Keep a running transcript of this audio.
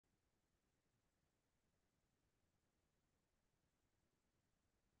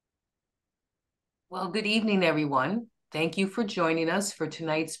Well, good evening, everyone. Thank you for joining us for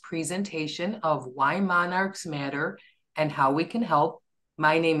tonight's presentation of Why Monarchs Matter and How We Can Help.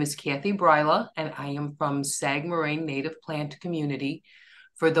 My name is Kathy Bryla, and I am from Moraine Native Plant Community.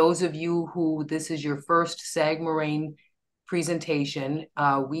 For those of you who this is your first Moraine presentation,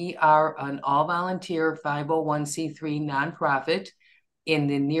 we are an all-volunteer 501c3 nonprofit in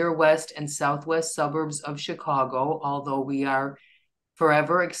the near west and southwest suburbs of Chicago, although we are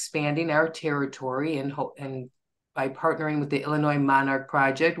forever expanding our territory, and by partnering with the Illinois Monarch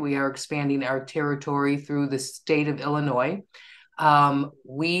Project, we are expanding our territory through the state of Illinois.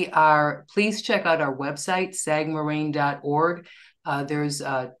 Please check out our website, sagmoraine.org. There's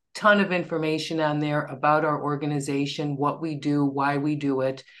a ton of information on there about our organization, what we do, why we do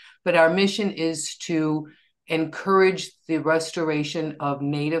it. But our mission is to encourage the restoration of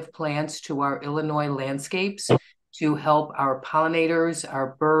native plants to our Illinois landscapes, to help our pollinators,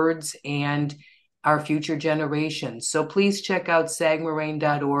 our birds, and our future generations. So please check out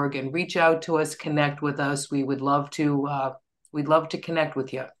sagmoraine.org and reach out to us, connect with us. We'd love to connect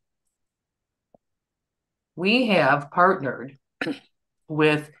with you. We have partnered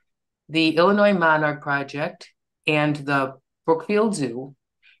with the Illinois Monarch Project and the Brookfield Zoo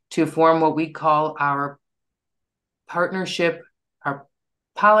to form what we call our partnership, our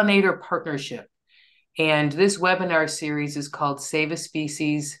pollinator partnership. And this webinar series is called Save a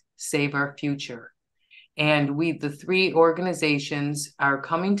Species, Save Our Future. And the three organizations are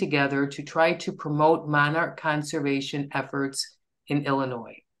coming together to try to promote monarch conservation efforts in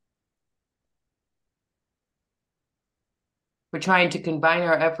Illinois. We're trying to combine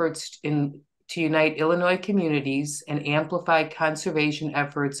our efforts to unite Illinois communities and amplify conservation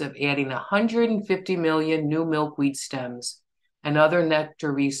efforts of adding 150 million new milkweed stems and other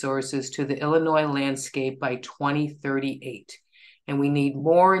nectar resources to the Illinois landscape by 2038. And we need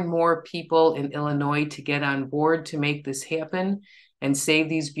more and more people in Illinois to get on board to make this happen and save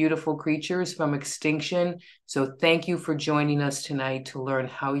these beautiful creatures from extinction. So thank you for joining us tonight to learn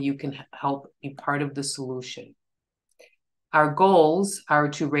how you can help be part of the solution. Our goals are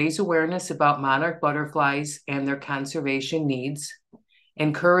to raise awareness about monarch butterflies and their conservation needs,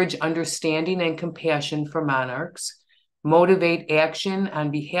 encourage understanding and compassion for monarchs, motivate action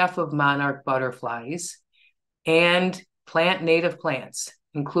on behalf of monarch butterflies, and plant native plants,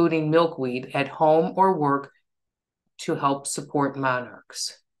 including milkweed, at home or work to help support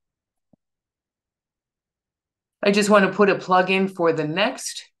monarchs. I just want to put a plug in for the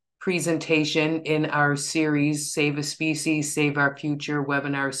next presentation in our series, Save a Species, Save Our Future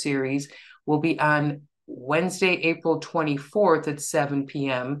webinar series. Will be on Wednesday, April 24th at 7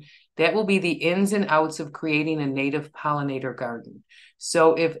 p.m. That will be the ins and outs of creating a native pollinator garden.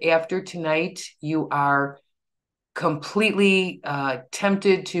 So if after tonight you are completely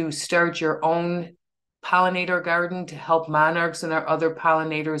tempted to start your own pollinator garden to help monarchs and our other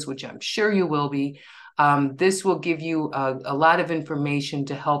pollinators, which I'm sure you will be, this will give you a lot of information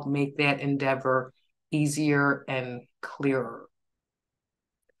to help make that endeavor easier and clearer.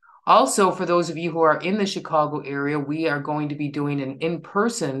 Also, for those of you who are in the Chicago area, we are going to be doing an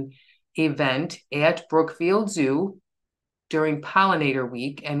in-person event at Brookfield Zoo during Pollinator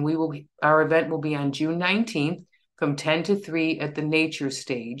Week, and our event will be on June 19th from 10 to 3 at the Nature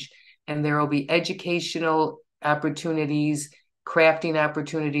Stage, and there will be educational opportunities, crafting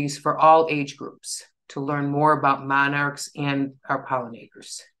opportunities for all age groups to learn more about monarchs and our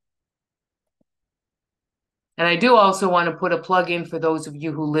pollinators. And I do also want to put a plug in for those of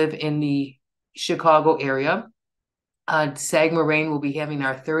you who live in the Chicago area. Moraine will be having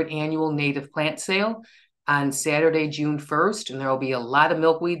our 3rd annual native plant sale on Saturday, June 1st, and there will be a lot of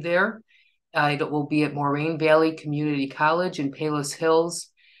milkweed there. It will be at Moraine Valley Community College in Palos Hills.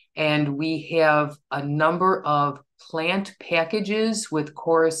 And we have a number of plant packages with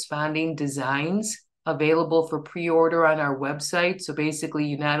corresponding designs available for pre-order on our website. So basically,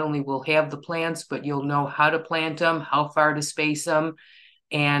 you not only will have the plants, but you'll know how to plant them, how far to space them,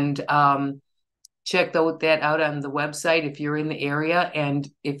 and check that out on the website if you're in the area. And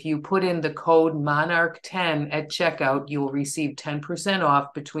if you put in the code Monarch10 at checkout, you will receive 10%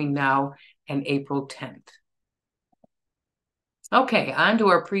 off between now and April 10th. Okay, on to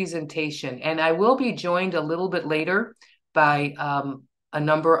our presentation. And I will be joined a little bit later by a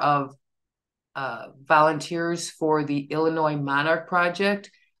number of volunteers for the Illinois Monarch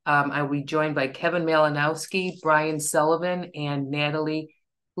Project. I will be joined by Kevin Malinowski, Brian Sullivan, and Natalie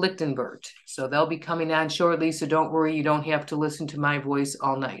Lichtenbert. So they'll be coming on shortly, so don't worry, you don't have to listen to my voice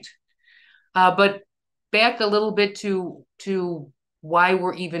all night. But back a little bit to why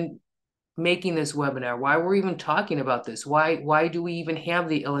we're even making this webinar, why we're even talking about this, why do we even have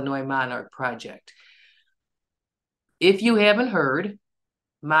the Illinois Monarch Project. If you haven't heard,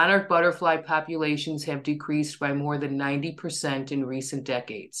 monarch butterfly populations have decreased by more than 90% in recent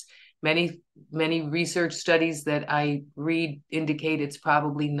decades. Many research studies that I read indicate it's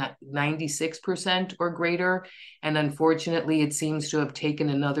probably 96% or greater. And unfortunately, it seems to have taken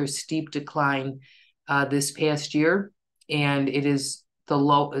another steep decline this past year. And it is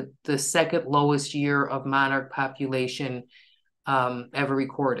the second lowest year of monarch population ever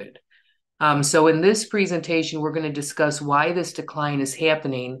recorded. So in this presentation, we're going to discuss why this decline is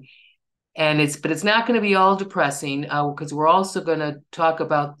happening. But it's not going to be all depressing because we're also going to talk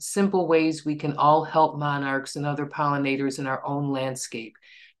about simple ways we can all help monarchs and other pollinators in our own landscape.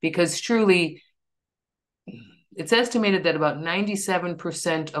 Because truly, it's estimated that about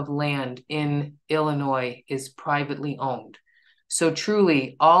 97% of land in Illinois is privately owned. So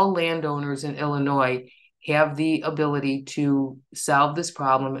truly, all landowners in Illinois have the ability to solve this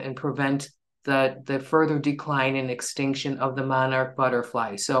problem and prevent the further decline and extinction of the monarch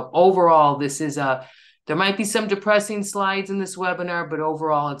butterfly. So overall, there might be some depressing slides in this webinar, but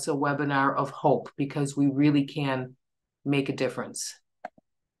overall it's a webinar of hope because we really can make a difference.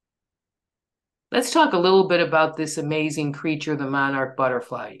 Let's talk a little bit about this amazing creature, the monarch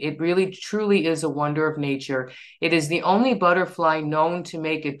butterfly. It really truly is a wonder of nature. It is the only butterfly known to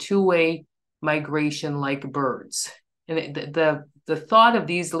make a two-way migration like birds. And the thought of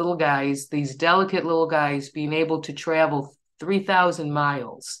these little guys, these delicate little guys, being able to travel 3,000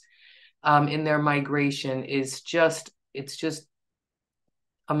 miles in their migration it's just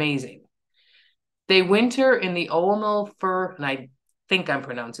amazing. They winter in the Oamel fir, and I think I'm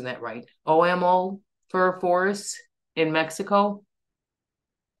pronouncing that right, Oamel fir forests in Mexico.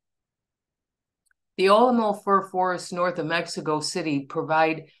 The Oamel fir forests north of Mexico City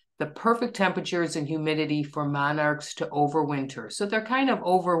provide the perfect temperatures and humidity for monarchs to overwinter. So they're kind of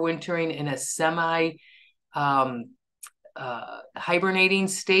overwintering in a semi hibernating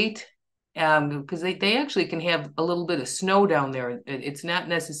state because they actually can have a little bit of snow down there. It's not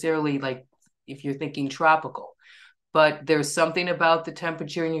necessarily like if you're thinking tropical, but there's something about the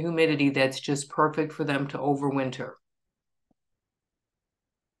temperature and humidity that's just perfect for them to overwinter.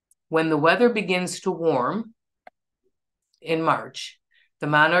 When the weather begins to warm in March, the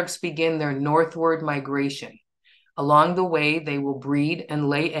monarchs begin their northward migration. Along the way, they will breed and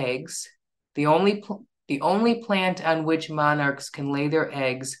lay eggs. The only plant on which monarchs can lay their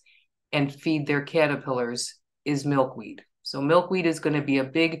eggs and feed their caterpillars is milkweed. So milkweed is going to be a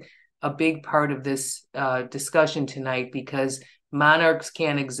big part of this discussion tonight because monarchs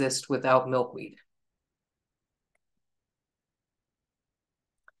can't exist without milkweed.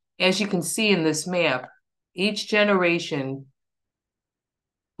 As you can see in this map, each generation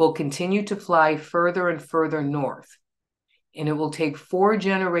will continue to fly further and further north. And it will take 4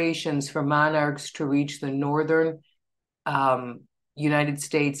 generations for monarchs to reach the northern United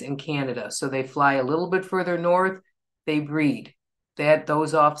States and Canada. So they fly a little bit further north, they breed.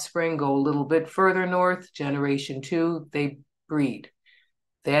 Those offspring go a little bit further north, generation 2, they breed.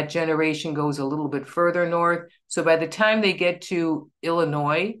 That generation goes a little bit further north. So by the time they get to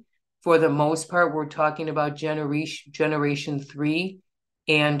Illinois, for the most part, we're talking about generation 3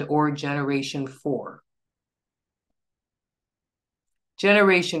 and or generation 4.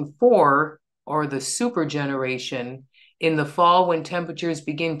 Generation 4, or the super generation, in the fall when temperatures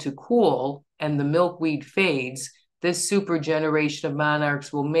begin to cool and the milkweed fades, this super generation of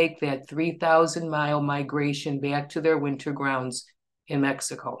monarchs will make that 3,000-mile migration back to their winter grounds in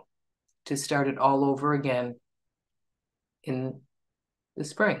Mexico to start it all over again in the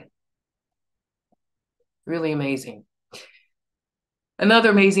spring. Really amazing.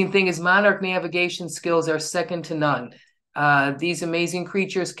 Another amazing thing is monarch navigation skills are second to none. These amazing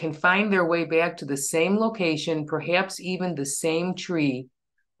creatures can find their way back to the same location, perhaps even the same tree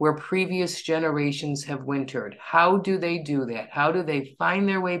where previous generations have wintered. How do they do that? How do they find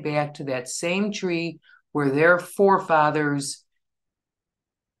their way back to that same tree where their forefathers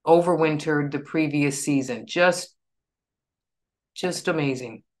overwintered the previous season? Just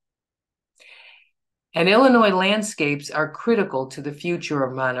amazing. And Illinois landscapes are critical to the future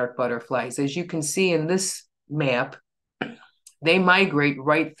of monarch butterflies. As you can see in this map, they migrate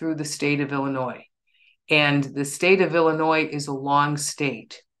right through the state of Illinois. And the state of Illinois is a long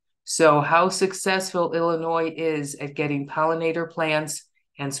state. So how successful Illinois is at getting pollinator plants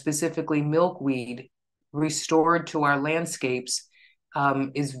and specifically milkweed restored to our landscapes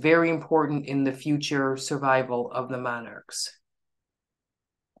is very important in the future survival of the monarchs.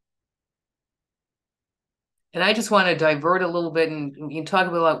 And I just want to divert a little bit and you talk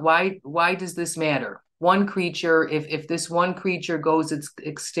about like why does this matter? One creature, if this one creature goes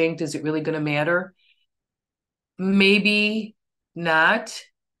extinct, is it really going to matter? Maybe not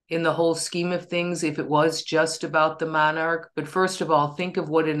in the whole scheme of things if it was just about the monarch. But first of all, think of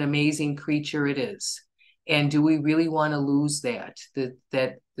what an amazing creature it is. And do we really want to lose that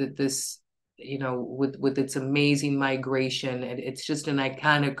this, you know, with its amazing migration, and it's just an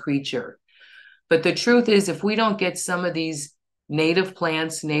iconic creature. But the truth is, if we don't get some of these native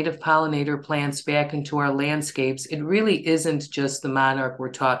plants, native pollinator plants back into our landscapes, it really isn't just the monarch we're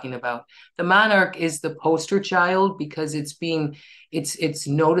talking about. The monarch is the poster child because it's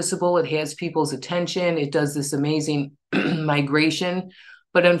noticeable, it has people's attention, it does this amazing migration.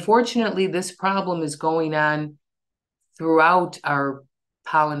 But unfortunately, this problem is going on throughout our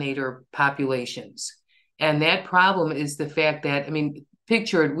pollinator populations. And that problem is the fact that, I mean,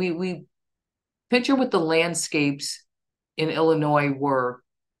 picture it, we picture what the landscapes in Illinois were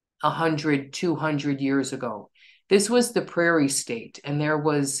 100, 200 years ago. This was the prairie state, and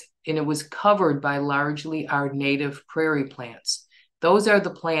it was covered by largely our native prairie plants. Those are the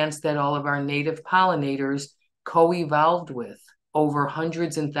plants that all of our native pollinators co-evolved with over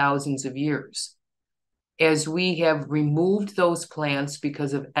hundreds and thousands of years. As we have removed those plants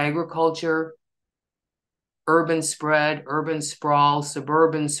because of agriculture, urban spread, urban sprawl,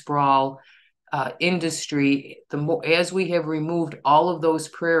 suburban sprawl, industry, as we have removed all of those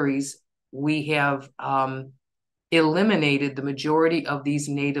prairies, we have eliminated the majority of these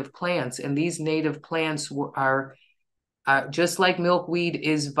native plants. And these native plants are just like milkweed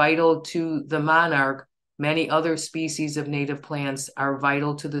is vital to the monarch, many other species of native plants are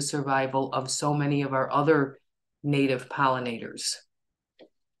vital to the survival of so many of our other native pollinators.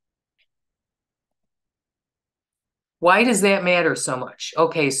 Why does that matter so much?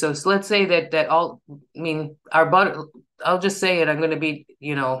 Okay, so let's say that all, I mean, I'll just say it, I'm going to be,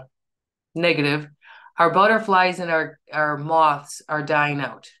 you know, negative. Our butterflies and our moths are dying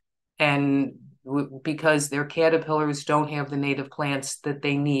out. And because their caterpillars don't have the native plants that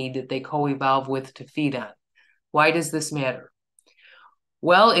they need, that they co-evolve with to feed on. Why does this matter?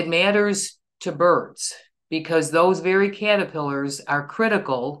 Well, it matters to birds because those very caterpillars are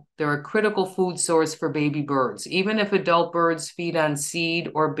critical. They're a critical food source for baby birds. Even if adult birds feed on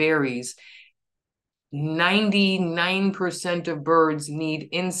seed or berries, 99% of birds need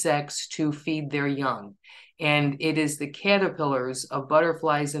insects to feed their young. And it is the caterpillars of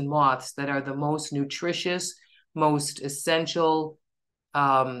butterflies and moths that are the most nutritious, most essential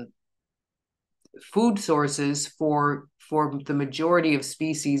food sources for the majority of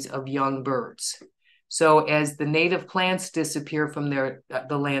species of young birds. So as the native plants disappear from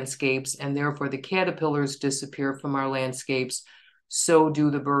the landscapes, and therefore the caterpillars disappear from our landscapes, so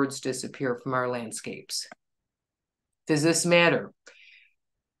do the birds disappear from our landscapes. Does this matter?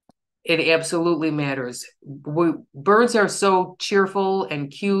 It absolutely matters. Birds are so cheerful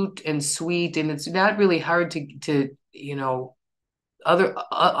and cute and sweet, and it's not really hard to you know,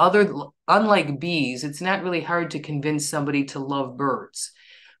 unlike bees, it's not really hard to convince somebody to love birds.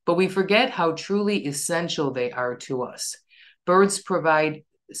 But we forget how truly essential they are to us. Birds provide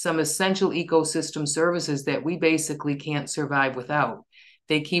some essential ecosystem services that we basically can't survive without.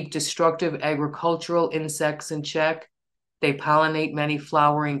 They keep destructive agricultural insects in check. They pollinate many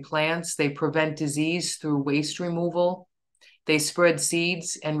flowering plants. They prevent disease through waste removal. They spread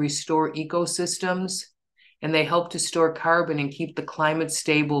seeds and restore ecosystems. And they help to store carbon and keep the climate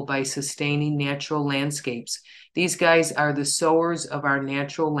stable by sustaining natural landscapes. These guys are the sowers of our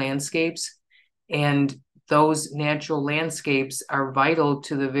natural landscapes, and those natural landscapes are vital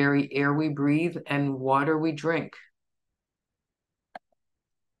to the very air we breathe and water we drink.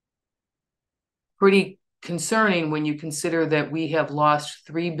 Pretty concerning when you consider that we have lost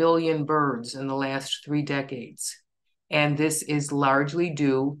 3 billion birds in the last 3 decades. And this is largely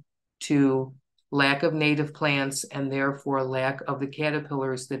due to lack of native plants and therefore lack of the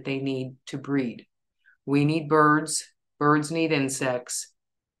caterpillars that they need to breed. We need birds, birds need insects,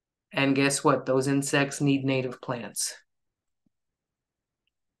 and guess what? Those insects need native plants.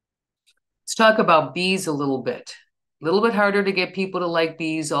 Let's talk about bees a little bit. A little bit harder to get people to like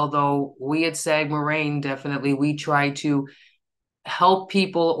bees, although we at SAG Moraine definitely, we try to help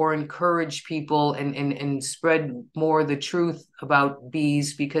people or encourage people and spread more the truth about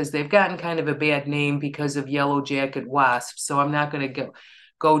bees because they've gotten kind of a bad name because of yellow jacket wasps. So I'm not going to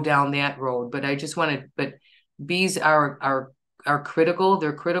go down that road, but I just want to, but bees are critical.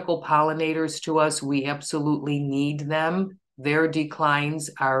 They're critical pollinators to us. We absolutely need them. Their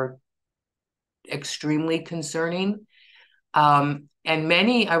declines are extremely concerning. And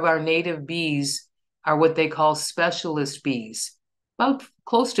many of our native bees are what they call specialist bees. About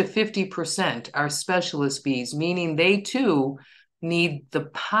close to 50% are specialist bees, meaning they too need the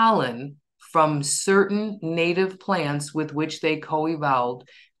pollen from certain native plants with which they co-evolved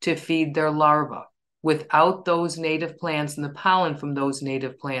to feed their larvae. Without those native plants and the pollen from those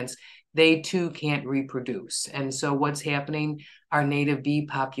native plants, they too can't reproduce. And so what's happening? Our native bee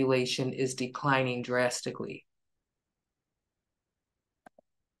population is declining drastically.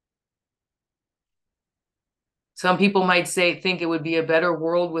 Some people might think it would be a better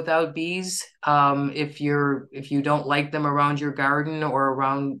world without bees, if you don't like them around your garden or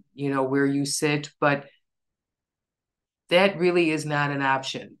around, where you sit, but that really is not an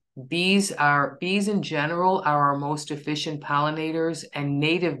option. Bees in general are our most efficient pollinators, and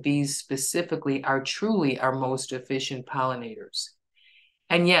native bees specifically are truly our most efficient pollinators.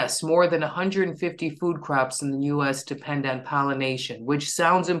 And yes, more than 150 food crops in the US depend on pollination, which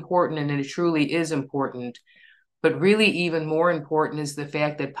sounds important, and it truly is important. But really, even more important is the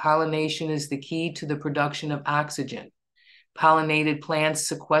fact that pollination is the key to the production of oxygen. Pollinated plants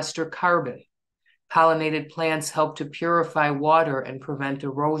sequester carbon. Pollinated plants help to purify water and prevent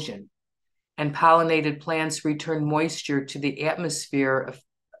erosion. And pollinated plants return moisture to the atmosphere,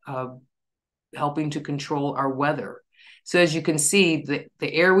 helping to control our weather. So as you can see, the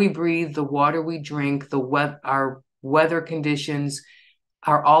air we breathe, the water we drink, our weather conditions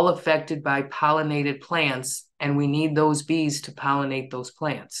are all affected by pollinated plants, and we need those bees to pollinate those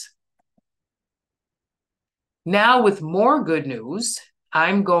plants. Now, with more good news,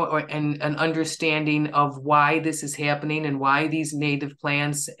 I'm going and an understanding of why this is happening and why these native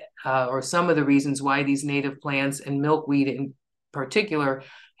plants, or some of the reasons why these native plants and milkweed in particular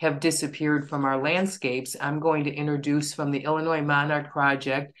have disappeared from our landscapes. I'm going to introduce from the Illinois Monarch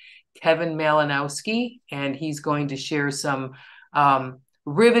Project, Kevin Malinowski, and he's going to share some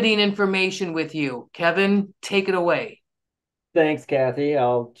riveting information with you. Kevin, take it away. Thanks, Kathy.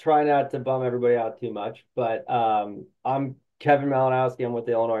 I'll try not to bum everybody out too much, but I'm Kevin Malinowski. I'm with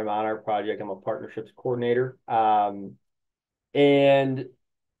the Illinois Monarch Project. I'm a partnerships coordinator. And,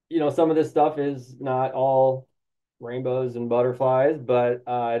 some of this stuff is not all rainbows and butterflies, but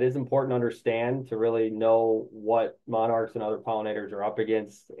it is important to understand to really know what monarchs and other pollinators are up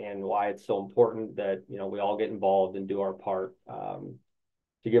against and why it's so important that, we all get involved and do our part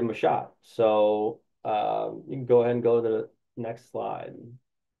to give them a shot. So you can go ahead and go to the next slide.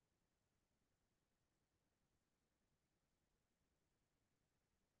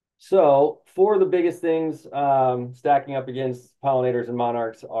 So four of the biggest things stacking up against pollinators and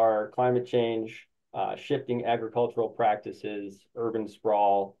monarchs are climate change, shifting agricultural practices, urban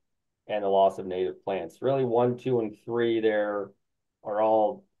sprawl, and the loss of native plants. Really, 1, 2, and 3 there are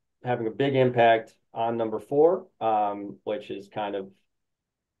all having a big impact on number 4, which is kind of,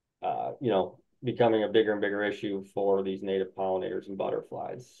 becoming a bigger and bigger issue for these native pollinators and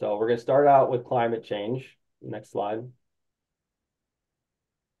butterflies. So we're going to start out with climate change. Next slide.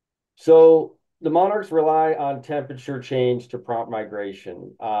 So the monarchs rely on temperature change to prompt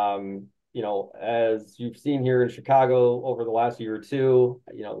migration. As you've seen here in Chicago over the last year or two,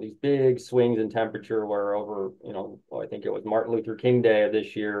 these big swings in temperature where over, I think it was Martin Luther King Day of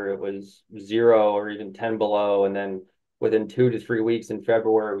this year, it was 0 or even 10 below. And then within 2 to 3 weeks in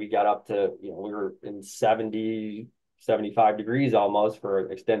February, we got up to, we were in 70, 75 degrees almost for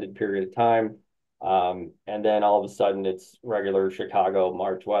an extended period of time. And then all of a sudden it's regular Chicago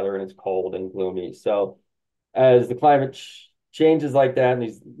March weather and it's cold and gloomy. So as the climate changes like that and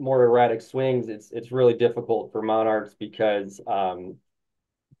these more erratic swings, it's really difficult for monarchs because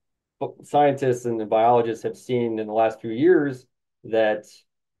scientists and the biologists have seen in the last few years that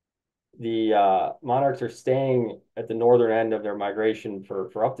the monarchs are staying at the northern end of their migration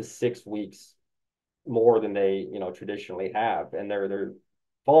for up to 6 weeks more than they traditionally have, and their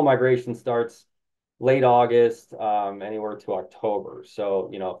fall migration starts late August, anywhere to October. So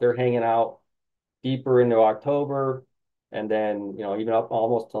if they're hanging out deeper into October, and then even up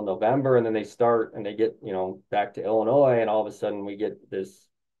almost till November, and then they start and they get back to Illinois, and all of a sudden we get this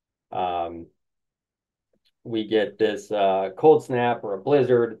cold snap or a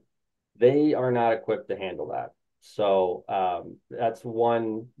blizzard. They are not equipped to handle that. So that's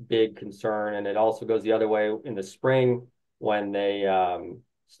one big concern. And it also goes the other way in the spring when they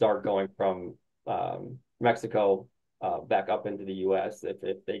start going from Mexico back up into the US.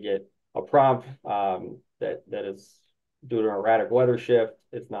 If they get a prompt that is due to an erratic weather shift,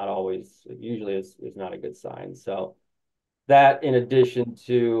 it usually is not a good sign. So that, in addition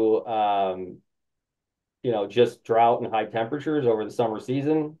to just drought and high temperatures over the summer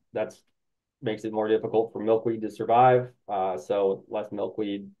season, that's makes it more difficult for milkweed to survive. So less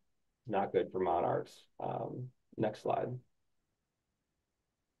milkweed not good for monarchs. Next slide.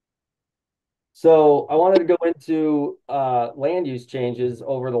 So I wanted to go into land use changes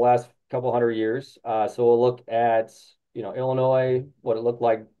over the last couple hundred years. So we'll look at, Illinois, what it looked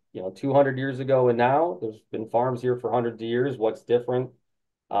like, 200 years ago and now. There's been farms here for hundreds of years. What's different?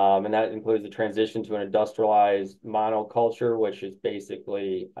 And that includes the transition to an industrialized monoculture, which is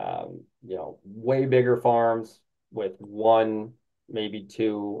basically, way bigger farms with one, maybe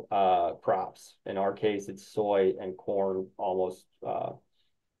two crops. In our case, it's soy and corn almost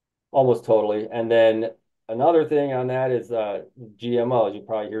totally. And then another thing on that is GMOs. You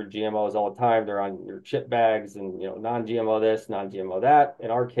probably hear GMOs all the time. They're on your chip bags and, non-GMO this, non-GMO that.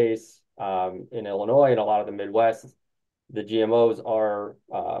 In our case, in Illinois and a lot of the Midwest, the GMOs are,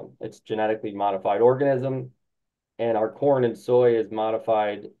 it's genetically modified organism, and our corn and soy is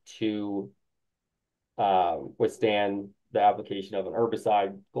modified to withstand the application of an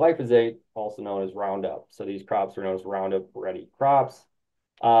herbicide, glyphosate, also known as Roundup. So these crops are known as Roundup ready crops.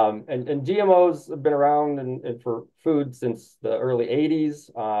 And GMOs have been around and for food since the early 80s.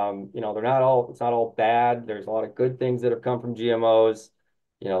 It's not all bad. There's a lot of good things that have come from GMOs.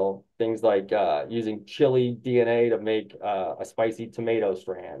 Things like using chili DNA to make a spicy tomato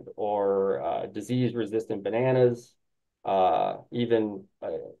strand, or disease-resistant bananas. There's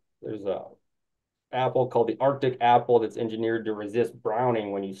a apple called the Arctic apple that's engineered to resist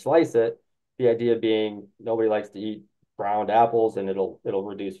browning when you slice it. The idea being nobody likes to eat browned apples, and it'll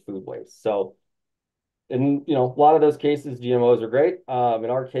reduce food waste. So in a lot of those cases, GMOs are great. In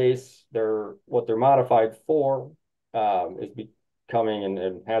our case, what they're modified for is becoming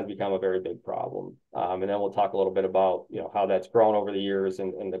and has become a very big problem. And then we'll talk a little bit about how that's grown over the years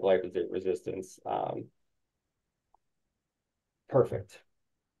and the glyphosate resistance. Perfect.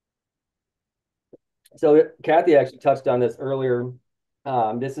 So Kathy actually touched on this earlier.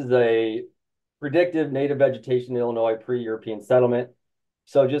 This is a predictive native vegetation in Illinois pre-European settlement.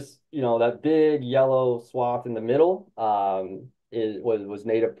 So just, that big yellow swath in the middle was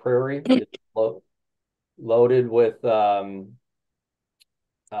native prairie. It's loaded with,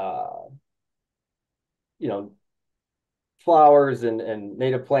 flowers and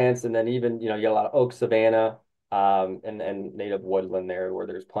native plants. And then even, you get a lot of oak savanna and native woodland there, where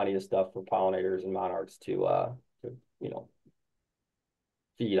there's plenty of stuff for pollinators and monarchs to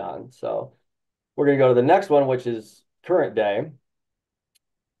feed on. So we're going to go to the next one, which is current day.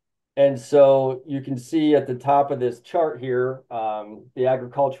 And so you can see at the top of this chart here, the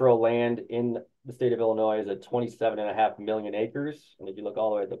agricultural land in the state of Illinois is at 27.5 million acres. And if you look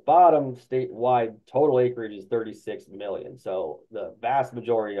all the way at the bottom, statewide total acreage is 36 million. So the vast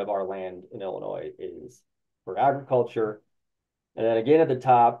majority of our land in Illinois is for agriculture. And then again at the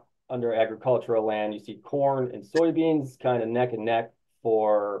top, under agricultural land, you see corn and soybeans kind of neck and neck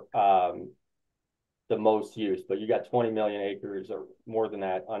for the most use, but you got 20 million acres or more than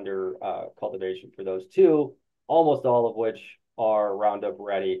that under cultivation for those two, almost all of which are Roundup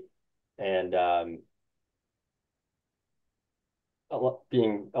ready, and a lot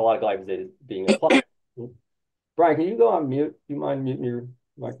of glyphosate is being applied. Brian, can you go on mute? Do you mind muting your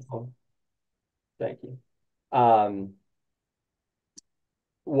microphone? Thank you.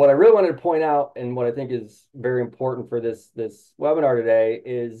 What I really wanted to point out, and what I think is very important for this webinar today,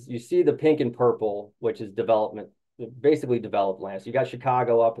 is you see the pink and purple, which is basically developed land. So you got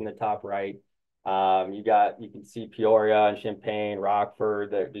Chicago up in the top right. You can see Peoria and Champaign,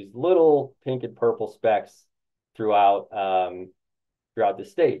 Rockford. These little pink and purple specks throughout the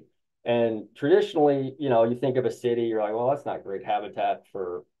state. And traditionally, you think of a city, you're like, well, that's not great habitat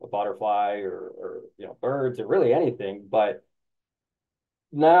for a butterfly or birds or really anything. But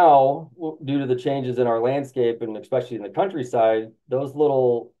now, due to the changes in our landscape, and especially in the countryside, those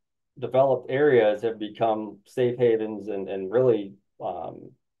little developed areas have become safe havens and really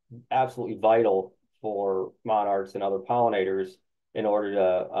absolutely vital for monarchs and other pollinators in order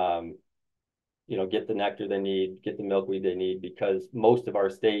to get the nectar they need, get the milkweed they need, because most of our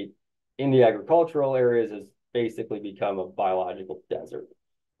state in the agricultural areas has basically become a biological desert.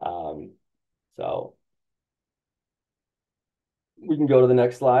 So we can go to the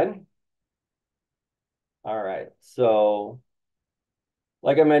next slide. All right. So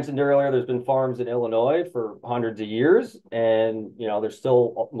like I mentioned earlier, there's been farms in Illinois for hundreds of years, and there's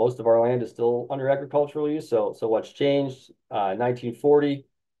still most of our land is still under agricultural use. So what's changed? 1940,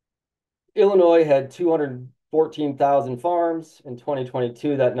 Illinois had 214,000 farms. In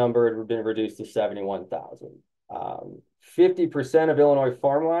 2022, that number had been reduced to 71,000. 50% of Illinois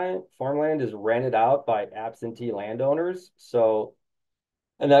farmland is rented out by absentee landowners. So,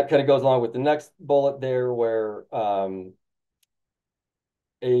 and that kind of goes along with the next bullet there, where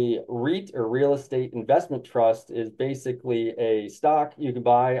A REIT or real estate investment trust is basically a stock you can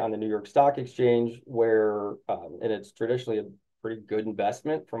buy on the New York Stock Exchange where, and it's traditionally a pretty good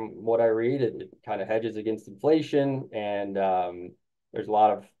investment from what I read. It kind of hedges against inflation, and there's a lot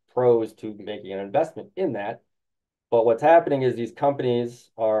of pros to making an investment in that. But what's happening is these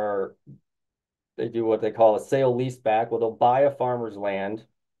companies they do what they call a sale leaseback. Well, they'll buy a farmer's land.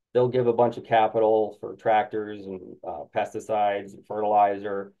 They'll give a bunch of capital for tractors and pesticides and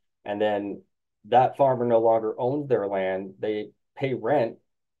fertilizer. And then that farmer no longer owns their land. They pay rent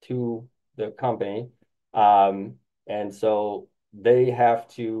to the company. And so they have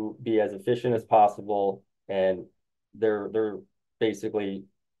to be as efficient as possible. And they're basically,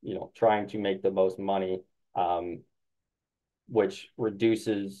 trying to make the most money, which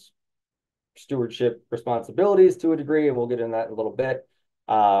reduces stewardship responsibilities to a degree, and we'll get into that in a little bit.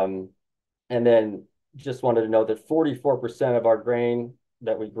 And then just wanted to note that 44% of our grain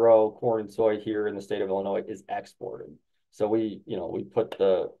that we grow, corn and soy here in the state of Illinois, is exported. So we put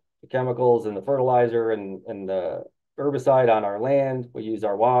the chemicals and the fertilizer and the herbicide on our land. We use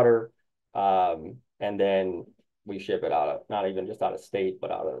our water, and then we ship it out of, not even just out of state,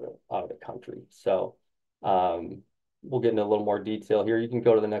 but out of the country. So we'll get into a little more detail here. You can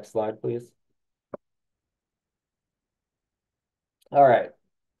go to the next slide, please. All right.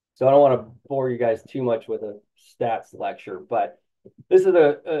 So I don't want to bore you guys too much with a stats lecture, but this is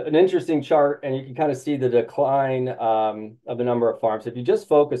an interesting chart, and you can kind of see the decline of the number of farms. If you just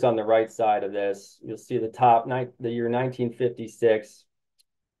focus on the right side of this, you'll see the top, the year 1956,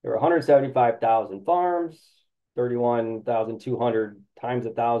 there were 175,000 farms, 31,200 times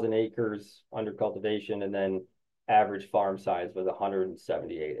 1,000 acres under cultivation, and then average farm size was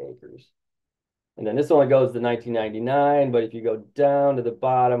 178 acres. And then this only goes to 1999, but if you go down to the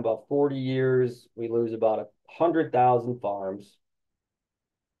bottom, about 40 years, we lose about 100,000 farms.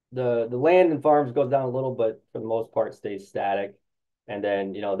 The land and farms goes down a little, but for the most part stays static. And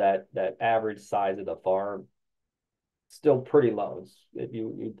then, that average size of the farm, still pretty low. If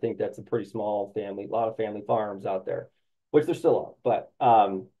you'd think that's a pretty small family, a lot of family farms out there, which there still are. But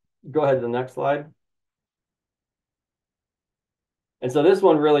go ahead to the next slide. And so this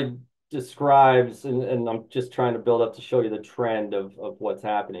one really describes, and I'm just trying to build up to show you the trend of what's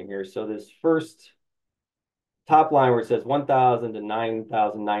happening here. So this first top line where it says $1,000 to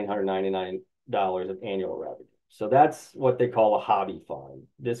 $9,999 of annual revenue. So that's what they call a hobby farm.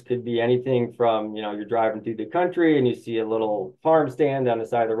 This could be anything from, you're driving through the country and you see a little farm stand on the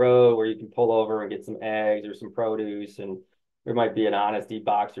side of the road where you can pull over and get some eggs or some produce, and there might be an honesty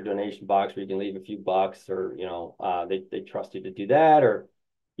box or donation box where you can leave a few bucks, or they trust you to do that. Or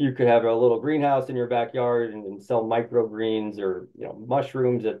you could have a little greenhouse in your backyard and sell microgreens or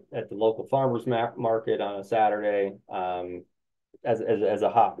mushrooms at the local farmers market on a Saturday, as a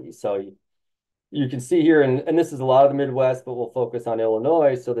hobby. So you can see here, and this is a lot of the Midwest, but we'll focus on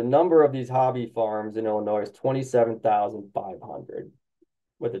Illinois. So the number of these hobby farms in Illinois is 27,500,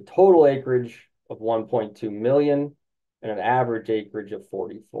 with a total acreage of 1.2 million and an average acreage of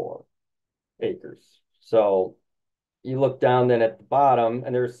 44 acres. So you look down then at the bottom,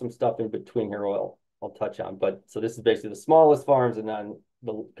 and there's some stuff in between here I'll touch on. But so this is basically the smallest farms and then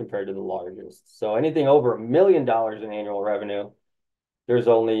compared to the largest. So anything over $1 million in annual revenue, there's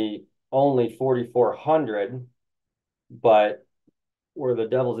only 4,400. But where the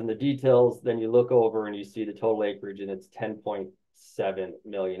devil's in the details, then you look over and you see the total acreage, and it's 10.7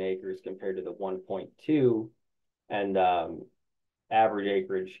 million acres compared to the 1.2, and average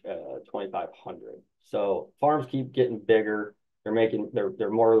acreage 2,500. So farms keep getting bigger. They're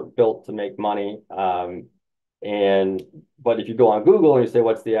more built to make money. But if you go on Google and you say,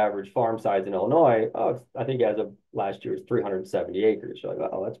 what's the average farm size in Illinois? Oh, I think as of last year, it's 370 acres. You're like,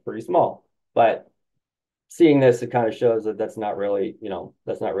 oh, that's pretty small. But seeing this, it kind of shows that that's not really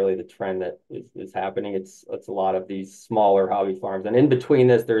the trend that is happening. It's a lot of these smaller hobby farms. And in between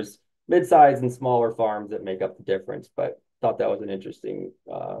this, there's mid-sized and smaller farms that make up the difference. But thought that was an interesting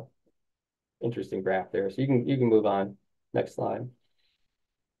graph there. So you can move on. Next slide.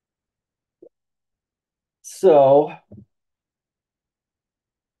 So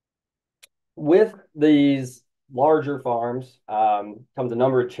with these larger farms comes a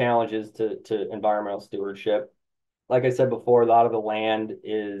number of challenges to environmental stewardship. Like I said before, a lot of the land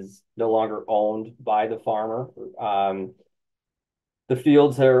is no longer owned by the farmer. The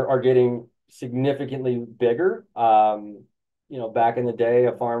fields are getting significantly bigger. Back in the day,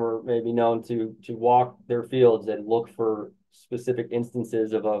 a farmer may be known to walk their fields and look for specific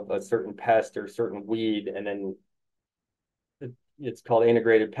instances of a certain pest or certain weed, and then it's called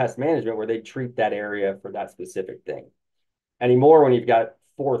integrated pest management, where they treat that area for that specific thing. Anymore, when you've got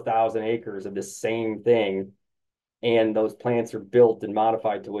 4,000 acres of the same thing, and those plants are built and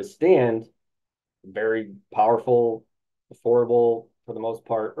modified to withstand very powerful, affordable, for the most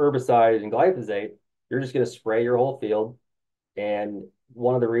part, herbicide and glyphosate, you're just going to spray your whole field. And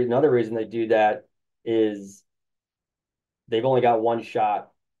another reason they do that is they've only got one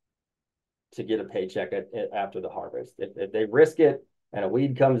shot to get a paycheck after the harvest. If they risk it and a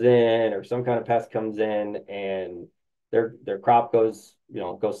weed comes in or some kind of pest comes in and their crop goes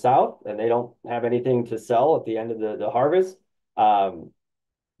south and they don't have anything to sell at the end of the harvest,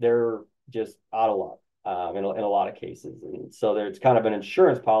 they're just out of luck in a lot of cases. And so there's kind of an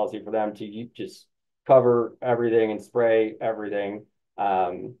insurance policy for them to just cover everything and spray everything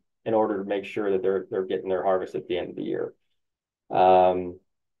in order to make sure that they're getting their harvest at the end of the year. So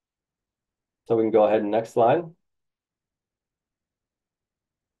we can go ahead and next slide.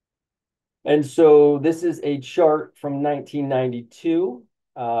 And so this is a chart from 1992.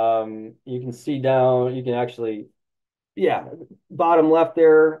 You can see down, you can actually, yeah, bottom left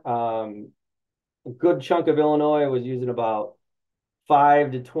there, a good chunk of Illinois was using about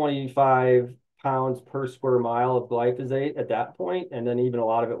 5 to 25 pounds per square mile of glyphosate at that point, and then even a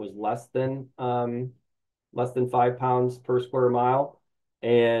lot of it was less than 5 pounds per square mile.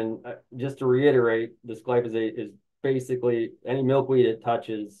 And just to reiterate, this glyphosate is basically any milkweed it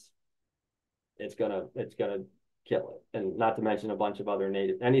touches, it's gonna kill it. And not to mention a bunch of other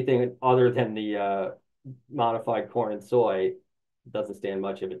anything other than the modified corn and soy doesn't stand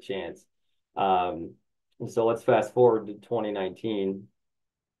much of a chance. So let's fast forward to 2019.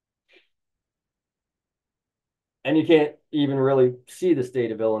 And you can't even really see the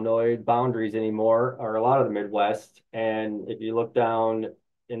state of Illinois boundaries anymore, or a lot of the Midwest. And if you look down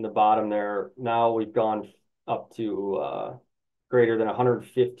in the bottom there, now we've gone up to greater than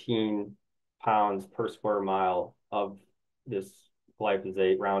 115 pounds per square mile of this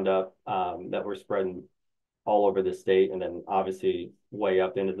glyphosate Roundup that we're spreading all over the state, and then obviously way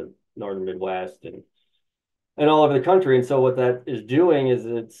up into the northern Midwest and all over the country. And so what that is doing is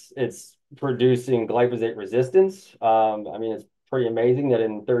it's producing glyphosate resistance. I mean, it's pretty amazing that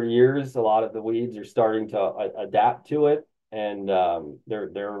in 30 years, a lot of the weeds are starting to adapt to it, and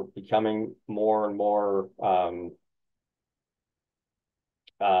they're becoming more and more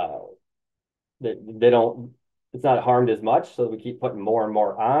they don't, it's not harmed as much, so we keep putting more and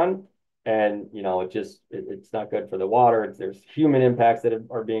more on. And it's not good for the water. There's human impacts that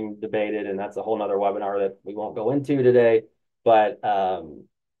are being debated, and that's a whole nother webinar that we won't go into today. But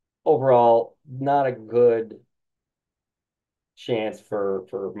overall, not a good chance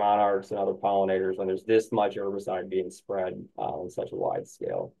for monarchs and other pollinators when there's this much herbicide being spread on such a wide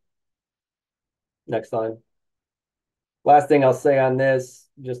scale. Next slide. Last thing I'll say on this,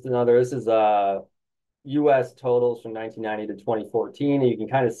 this is U.S. totals from 1990 to 2014. And you can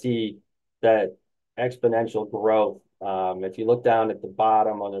kind of see that exponential growth. If you look down at the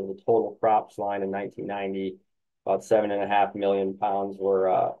bottom under the total crops line in 1990, about 7.5 million pounds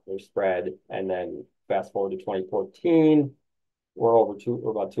were spread. And then fast forward to 2014, we're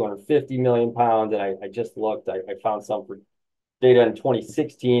about 250 million pounds. And I just looked, I found some for data in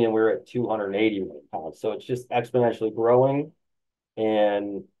 2016, and we were at 280 million pounds. So it's just exponentially growing,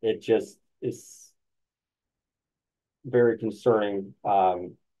 and it just is very concerning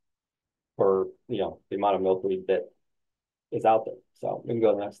for the amount of milkweed that is out there. So we can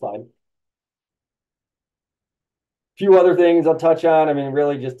go to the next slide. A few other things I'll touch on. I mean,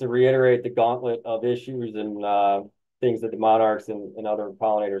 really just to reiterate the gauntlet of issues and things that the monarchs and other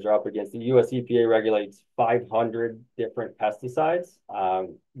pollinators are up against. The US EPA regulates 500 different pesticides.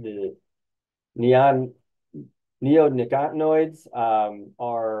 The neonicotinoids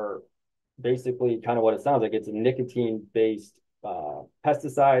are basically kind of what it sounds like. It's a nicotine-based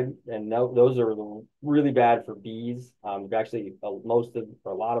pesticide, and those are really bad for bees. Actually, a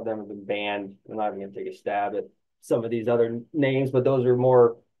lot of them have been banned. I'm not even going to take a stab at some of these other names, but those are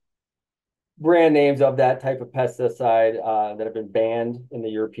more brand names of that type of pesticide that have been banned in the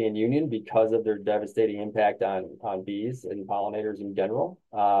European Union because of their devastating impact on bees and pollinators in general.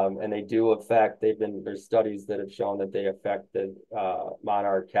 And they do affect, there's studies that have shown that they affect the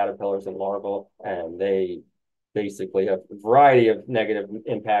monarch caterpillars and larvae, and they basically have a variety of negative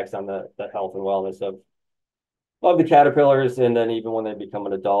impacts on the health and wellness of the caterpillars. And then even when they become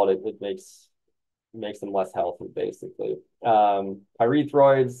an adult, it makes them less healthy, basically.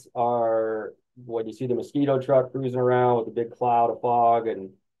 Pyrethroids are when you see the mosquito truck cruising around with a big cloud of fog,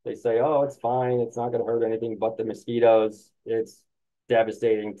 and they say, oh, it's fine, it's not going to hurt anything but the mosquitoes. It's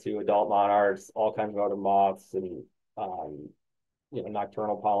devastating to adult monarchs, all kinds of other moths, and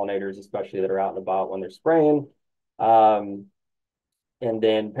nocturnal pollinators, especially that are out and about when they're spraying. And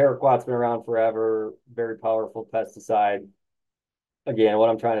then paraquat's been around forever, very powerful pesticide. Again, what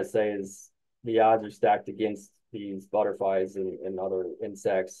I'm trying to say is the odds are stacked against these butterflies and other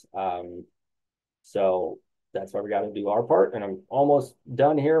insects. So that's why we got to do our part. And I'm almost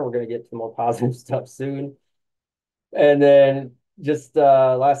done here. We're going to get to the more positive stuff soon. And then just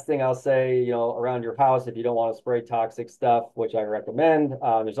last thing I'll say, around your house, if you don't want to spray toxic stuff, which I recommend,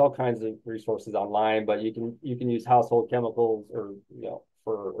 there's all kinds of resources online, but you can use household chemicals or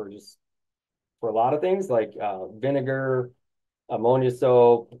for just for a lot of things like vinegar, ammonia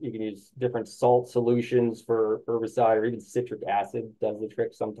soap. You can use different salt solutions for herbicide, or even citric acid does the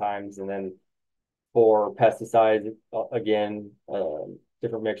trick sometimes. And then for pesticides, again,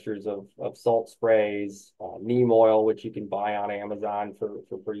 different mixtures of salt sprays, neem oil, which you can buy on Amazon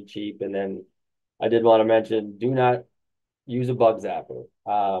for pretty cheap. And then I did want to mention, do not use a bug zapper.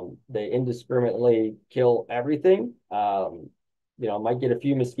 They indiscriminately kill everything. Might get a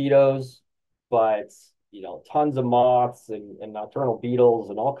few mosquitoes, but tons of moths and nocturnal beetles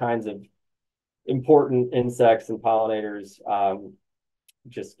and all kinds of important insects and pollinators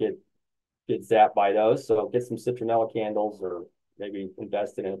just get zapped by those. So get some citronella candles, or maybe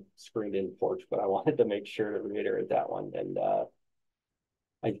invest in a screened-in porch. But I wanted to make sure to reiterate that one. And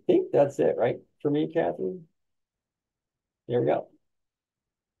I think that's it, right, for me, Catherine? There we go.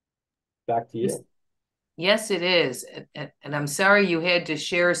 Back to you. Yes, it is. And I'm sorry you had to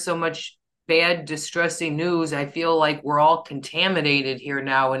share so much bad, distressing news. I feel like we're all contaminated here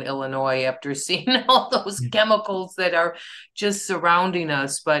now in Illinois after seeing all those chemicals that are just surrounding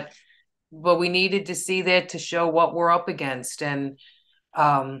us. But we needed to see that to show what we're up against. Um,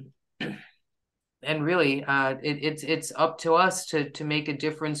 and really, it's up to us to make a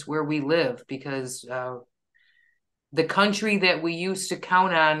difference where we live, because the country that we used to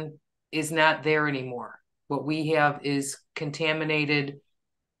count on is not there anymore. What we have is contaminated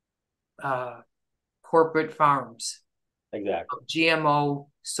corporate farms. Exactly. GMO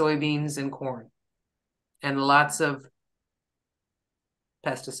soybeans and corn, and lots of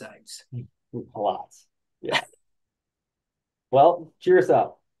pesticides. Lots. Yeah. Well, cheers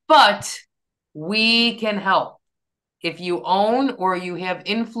up. But we can help. If you own or you have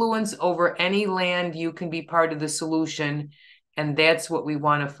influence over any land, you can be part of the solution. And that's what we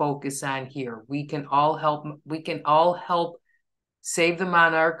want to focus on here. We can all help. We can all help save the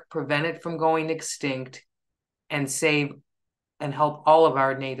monarch, prevent it from going extinct, and save and help all of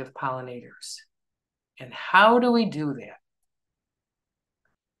our native pollinators. And how do we do that?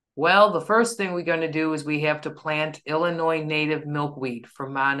 Well, the first thing we're going to do is we have to plant Illinois native milkweed for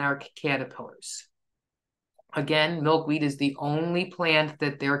monarch caterpillars. Again, milkweed is the only plant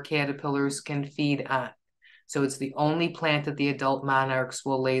that their caterpillars can feed on. So it's the only plant that the adult monarchs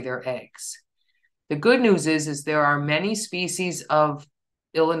will lay their eggs. The good news is there are many species of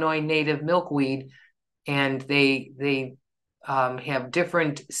Illinois native milkweed, and they have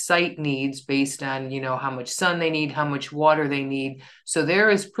different site needs based on, how much sun they need, how much water they need. So there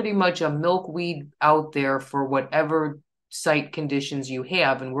is pretty much a milkweed out there for whatever site conditions you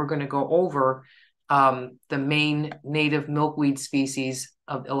have. And we're going to go over the main native milkweed species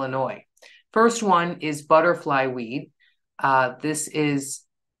of Illinois. First one is butterfly weed. This is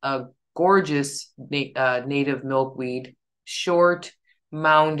a gorgeous native milkweed, short,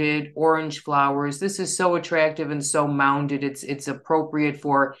 mounded, orange flowers. This is so attractive and so mounded. It's appropriate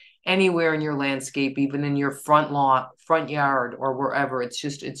for anywhere in your landscape, even in your front lawn, front yard, or wherever. It's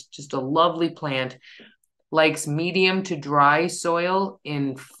just a lovely plant. Likes medium to dry soil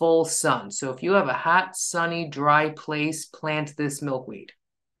in full sun. So if you have a hot, sunny, dry place, plant this milkweed.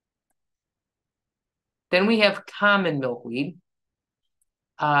 Then we have common milkweed.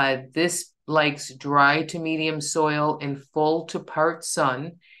 This likes dry to medium soil in full to part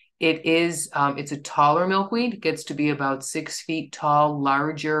sun. It's a taller milkweed. It gets to be about 6 feet tall,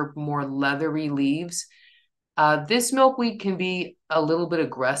 larger, more leathery leaves. This milkweed can be a little bit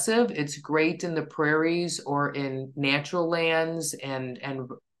aggressive. It's great in the prairies or in natural lands and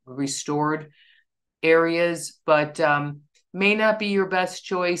restored areas, but may not be your best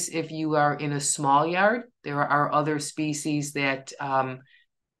choice if you are in a small yard. There are other species that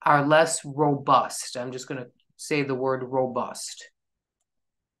are less robust. I'm just going to say the word robust.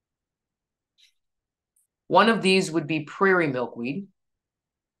 One of these would be prairie milkweed.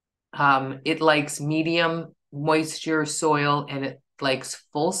 It likes medium moisture soil, and it likes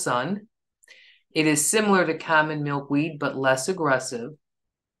full sun. It is similar to common milkweed, but less aggressive.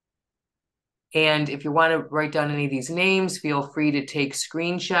 And if you want to write down any of these names, feel free to take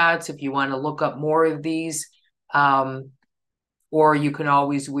screenshots if you want to look up more of these. Or you can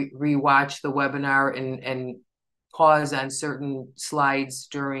always rewatch the webinar and pause on certain slides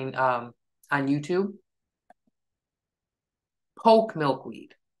during on YouTube. Poke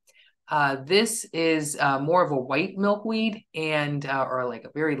milkweed. This is more of a white milkweed and or like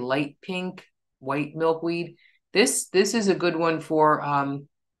a very light pink white milkweed. This is a good one for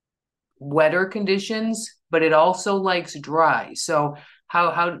wetter conditions, but it also likes dry. So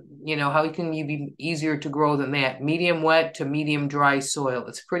how how can you be easier to grow than that? Medium wet to medium dry soil.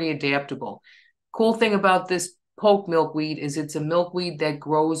 It's pretty adaptable. Cool thing about this poke milkweed is it's a milkweed that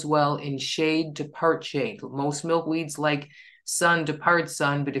grows well in shade to part shade. Most milkweeds like sun to part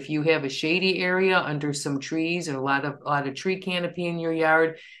sun, but if you have a shady area under some trees and a lot of tree canopy in your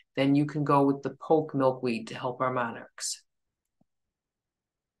yard, then you can go with the poke milkweed to help our monarchs.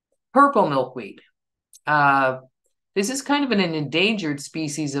 Purple milkweed. This is kind of an endangered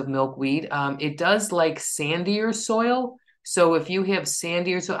species of milkweed. It does like sandier soil. So if you have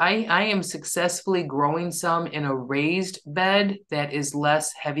sandier, so I am successfully growing some in a raised bed that is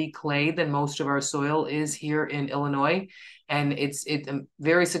less heavy clay than most of our soil is here in Illinois. And it's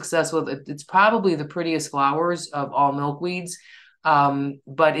very successful. It's probably the prettiest flowers of all milkweeds.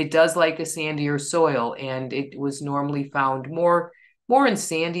 But it does like a sandier soil, and it was normally found more in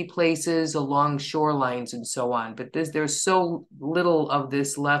sandy places along shorelines and so on. But there's so little of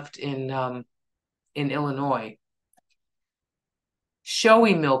this left in Illinois.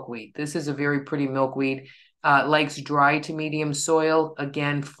 Showy milkweed. This is a very pretty milkweed. Likes dry to medium soil.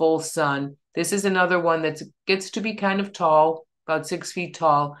 Again, full sun. This is another one that gets to be kind of tall, about 6 feet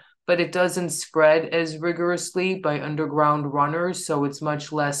tall, but it doesn't spread as rigorously by underground runners, so it's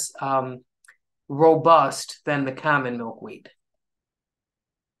much less robust than the common milkweed.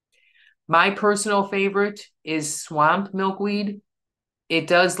 My personal favorite is swamp milkweed. It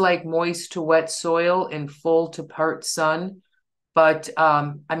does like moist to wet soil and full to part sun. But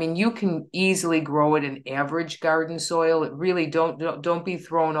I mean, you can easily grow it in average garden soil. It really don't be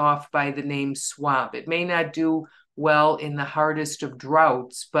thrown off by the name swamp. It may not do well in the hardest of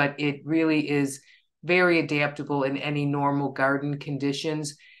droughts, but it really is very adaptable in any normal garden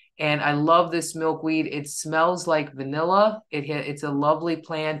conditions. And I love this milkweed. It smells like vanilla. It's a lovely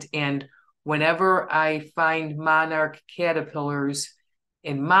plant. And whenever I find monarch caterpillars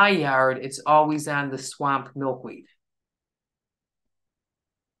in my yard, it's always on the swamp milkweed.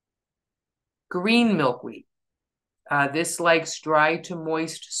 Green milkweed. This likes dry to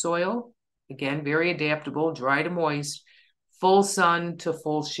moist soil. Again, very adaptable, dry to moist, full sun to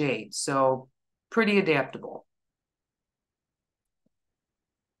full shade. So pretty adaptable.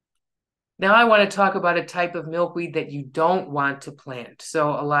 Now I want to talk about a type of milkweed that you don't want to plant.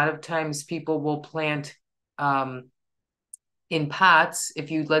 So a lot of times people will plant in pots.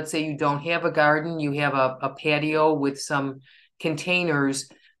 If you, let's say you don't have a garden, you have a patio with some containers.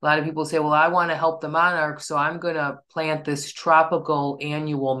 A lot of people say, well, I want to help the monarchs, so I'm going to plant this tropical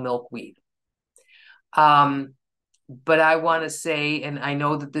annual milkweed. But I want to say, and I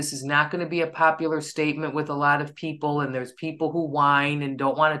know that this is not going to be a popular statement with a lot of people, and there's people who whine and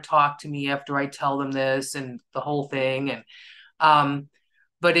don't want to talk to me after I tell them this and the whole thing. And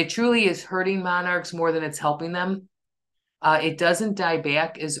but it truly is hurting monarchs more than it's helping them. It doesn't die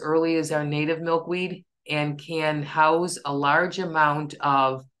back as early as our native milkweed and can house a large amount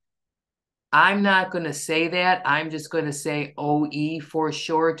of, I'm not going to say that. I'm just going to say OE for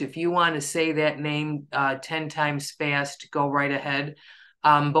short. If you want to say that name 10 times fast, go right ahead.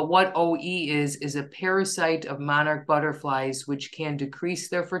 But what OE is a parasite of monarch butterflies, which can decrease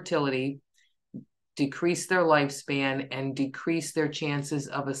their fertility, decrease their lifespan, and decrease their chances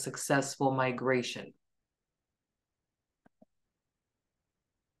of a successful migration.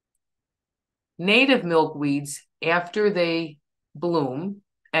 Native milkweeds, after they bloom,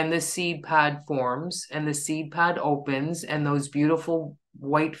 and the seed pod forms and the seed pod opens and those beautiful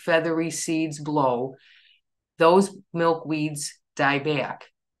white feathery seeds blow, those milkweeds die back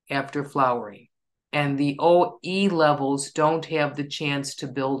after flowering. And the OE levels don't have the chance to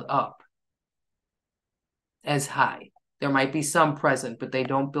build up as high. There might be some present, but they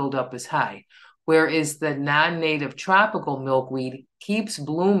don't build up as high. Whereas the non-native tropical milkweed keeps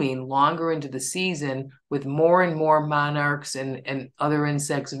blooming longer into the season with more and more monarchs and other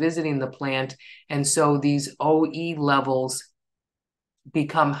insects visiting the plant. And so these OE levels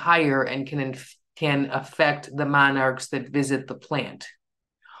become higher and can affect the monarchs that visit the plant.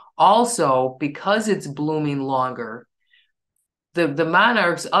 Also, because it's blooming longer, the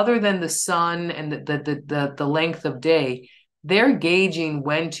monarchs, other than the sun and the length of day, they're gauging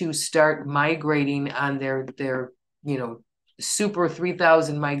when to start migrating on their super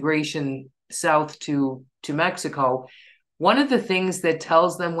 3,000 migration south to Mexico, One of the things that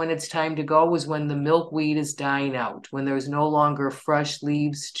tells them when it's time to go is when the milkweed is dying out, when there's no longer fresh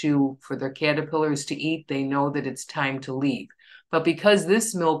leaves for their caterpillars to eat, they know that it's time to leave. But because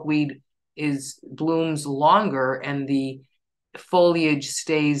this milkweed blooms longer and the foliage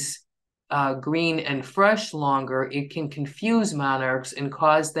stays green and fresh longer, it can confuse monarchs and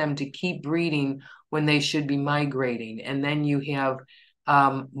cause them to keep breeding when they should be migrating. And then you have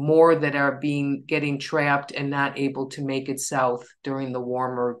more that are getting trapped and not able to make it south during the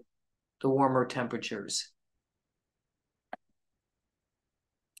warmer temperatures.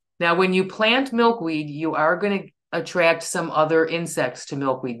 Now, when you plant milkweed, you are going to attract some other insects to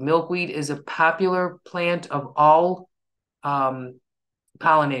milkweed. Milkweed is a popular plant of all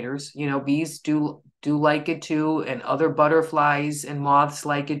pollinators. You know, bees do like it too, and other butterflies and moths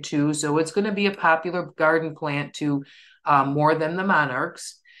like it too. So it's going to be a popular garden plant to more than the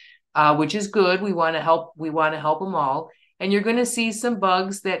monarchs, which is good. We want to help them all. And you're going to see some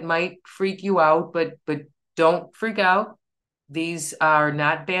bugs that might freak you out, but don't freak out. These are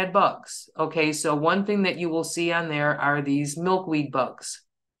not bad bugs. Okay, so one thing that you will see on there are these milkweed bugs,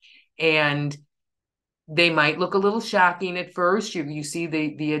 and they might look a little shocking at first. You see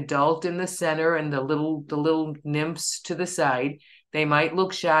the adult in the center and the little nymphs to the side. They might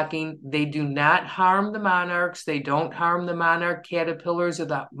look shocking. They do not harm the monarchs. They don't harm the monarch caterpillars or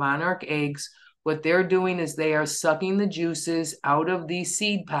the monarch eggs. What they're doing is they are sucking the juices out of the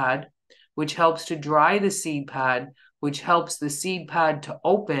seed pod, which helps to dry the seed pod, which helps the seed pod to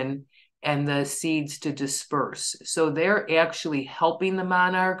open and the seeds to disperse. So they're actually helping the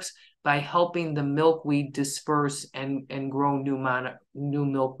monarchs by helping the milkweed disperse and grow new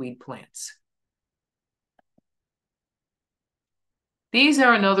milkweed plants. These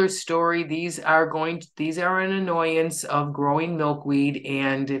are another story. These are an annoyance of growing milkweed.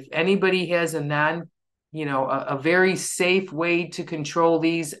 And if anybody has a very safe way to control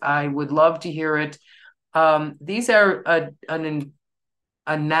these, I would love to hear it. These are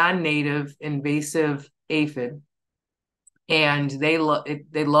a non-native invasive aphid, and they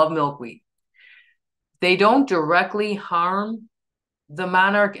love milkweed. They don't directly harm the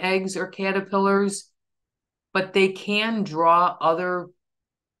monarch eggs or caterpillars, but they can draw other,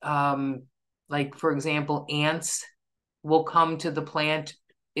 like for example, ants will come to the plant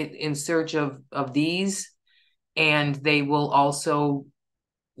in search of these, and they will also,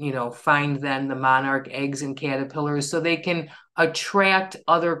 find then the monarch eggs and caterpillars, so they can attract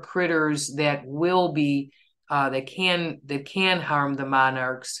other critters that will be that can harm the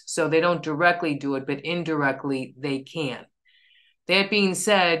monarchs. So they don't directly do it, but indirectly they can. That being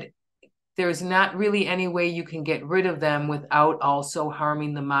said, there's not really any way you can get rid of them without also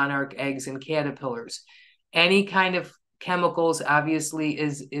harming the monarch eggs and caterpillars. Any kind of chemicals obviously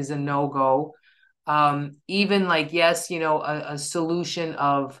is a no-go. Even like, yes, a solution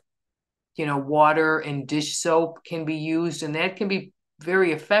of, water and dish soap can be used, and that can be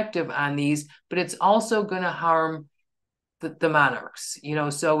very effective on these, but it's also going to harm the monarchs,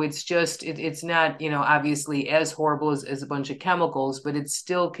 so it's not, obviously as horrible as a bunch of chemicals, but it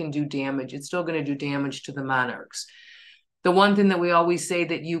still can do damage. It's still going to do damage to the monarchs. The one thing that we always say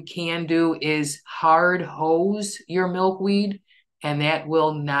that you can do is hard hose your milkweed, and that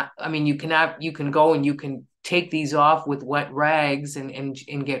will not, you can go and you can take these off with wet rags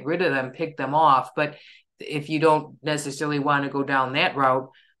and get rid of them, pick them off. But if you don't necessarily want to go down that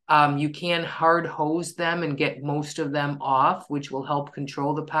route, you can hard hose them and get most of them off, which will help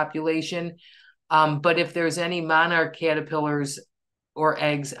control the population. But if there's any monarch caterpillars or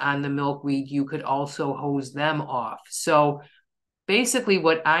eggs on the milkweed, you could also hose them off. So basically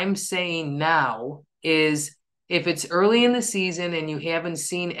what I'm saying now is, if it's early in the season and you haven't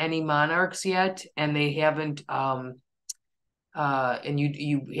seen any monarchs yet, and they haven't, and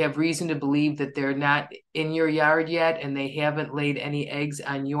you have reason to believe that they're not in your yard yet, and they haven't laid any eggs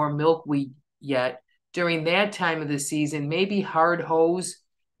on your milkweed yet, during that time of the season, maybe hard hose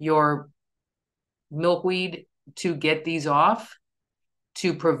your milkweed to get these off,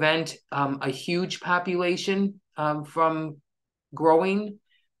 to prevent a huge population from growing.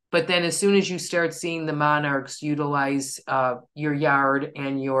 But then as soon as you start seeing the monarchs utilize your yard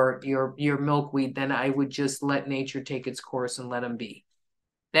and your milkweed, then I would just let nature take its course and let them be.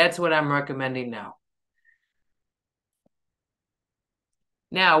 That's what I'm recommending now.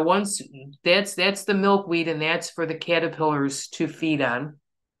 Now, once that's the milkweed, and that's for the caterpillars to feed on.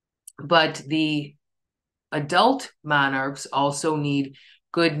 But the adult monarchs also need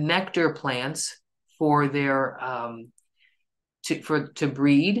good nectar plants for their to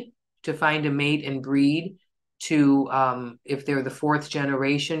breed, to find a mate and breed, to if they're the fourth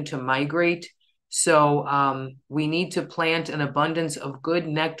generation, to migrate, So we need to plant an abundance of good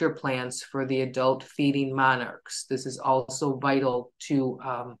nectar plants for the adult feeding monarchs. This is also vital to,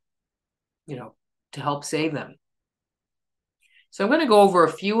 to help save them. So I'm going to go over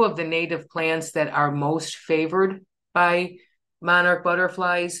a few of the native plants that are most favored by monarch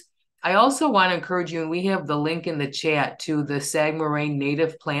butterflies. I also want to encourage you, and we have the link in the chat to the Moraine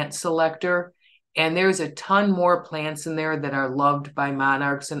Native Plant Selector. And there's a ton more plants in there that are loved by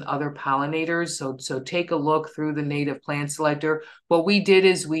monarchs and other pollinators. So take a look through the Native Plant Selector. What we did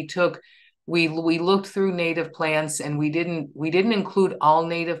is we looked through native plants, and we didn't include all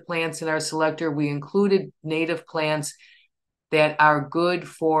native plants in our selector. We included native plants that are good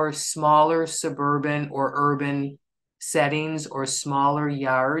for smaller suburban or urban settings or smaller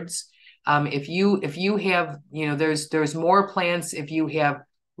yards. If you have, there's more plants if you have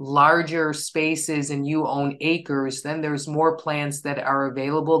larger spaces and you own acres, then there's more plants that are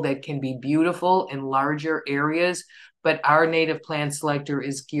available that can be beautiful in larger areas. But our native plant selector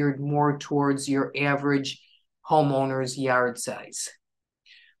is geared more towards your average homeowner's yard size.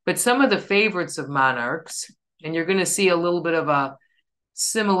 But some of the favorites of monarchs, and you're going to see a little bit of a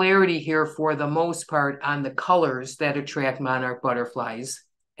similarity here for the most part on the colors that attract monarch butterflies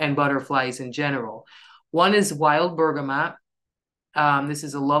and butterflies in general. One is wild bergamot. This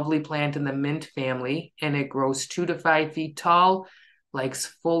is a lovely plant in the mint family, and it grows 2 to 5 feet tall, likes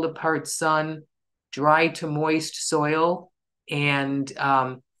full to part sun, dry to moist soil, and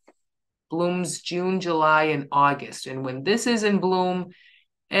blooms June, July, and August. And when this is in bloom,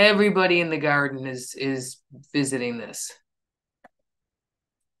 everybody in the garden is visiting this.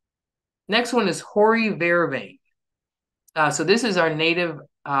 Next one is hoary vervain. So this is our native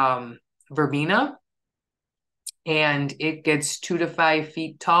verbena, and it gets 2 to 5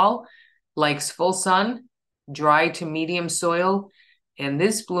 feet tall, likes full sun, dry to medium soil, and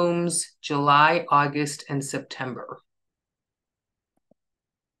this blooms July, August, and September.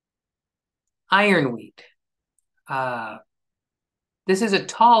 Ironweed. This is a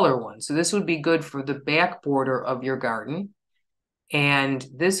taller one, so this would be good for the back border of your garden. And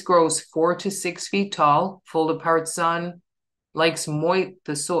this grows 4 to 6 feet tall, full to part sun, likes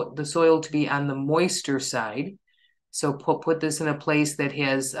the soil to be on the moister side. So put this in a place that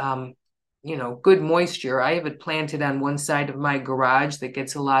has, good moisture. I have it planted on one side of my garage that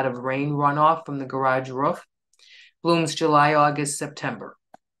gets a lot of rain runoff from the garage roof. Blooms July, August, September.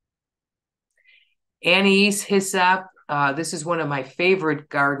 Anise, hyssop. This is one of my favorite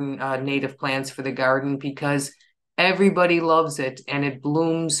garden native plants for the garden because everybody loves it and it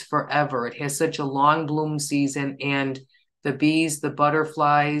blooms forever. It has such a long bloom season, and the bees, the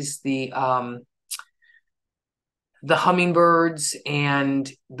butterflies, the hummingbirds,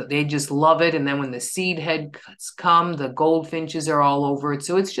 and they just love it. And then when the seed heads come, the goldfinches are all over it.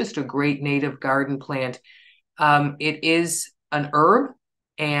 So it's just a great native garden plant. It is an herb,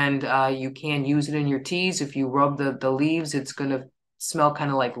 and you can use it in your teas. If you rub the leaves, it's going to smell kind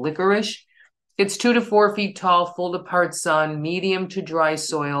of like licorice. It's 2 to 4 feet tall, full to part sun, medium to dry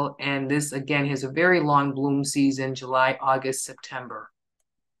soil, and this again has a very long bloom season, July, August, September.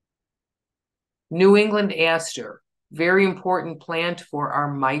 New England aster, very important plant for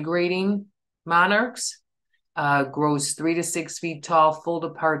our migrating monarchs. Grows 3 to 6 feet tall, full to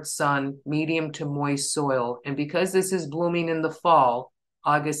part sun, medium to moist soil. And because this is blooming in the fall,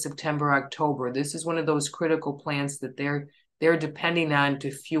 August, September, October, this is one of those critical plants that they're depending on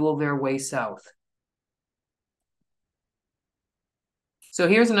to fuel their way south. So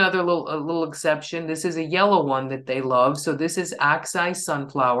here's another little exception. This is a yellow one that they love. So this is oxeye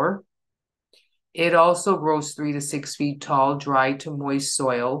sunflower. It also grows 3 to 6 feet tall, dry to moist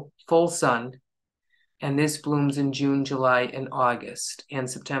soil, full sun. And this blooms in June, July, and August, and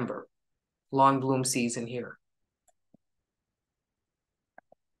September. Long bloom season here.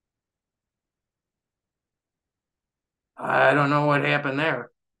 I don't know what happened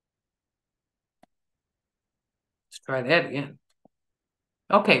there. Let's try that again.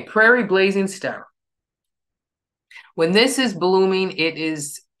 Okay, prairie blazing star. When this is blooming, it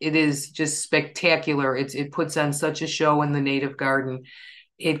is just spectacular. It puts on such a show in the native garden.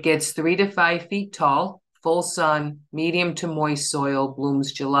 It gets 3 to 5 feet tall, full sun, medium to moist soil,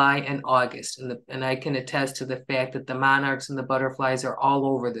 blooms July and August. And I can attest to the fact that the monarchs and the butterflies are all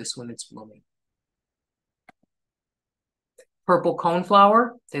over this when it's blooming. Purple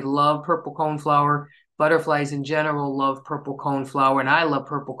coneflower, they love purple coneflower. Butterflies in general love purple coneflower, and I love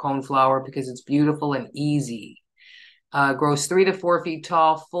purple coneflower because it's beautiful and easy. Grows 3 to 4 feet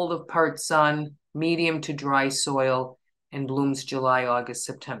tall, full of part sun, medium to dry soil, and blooms July, August,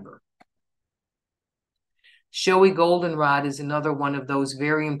 September. Showy goldenrod is another one of those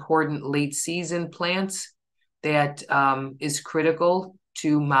very important late season plants that is critical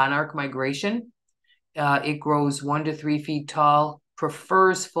to monarch migration. It grows 1 to 3 feet tall,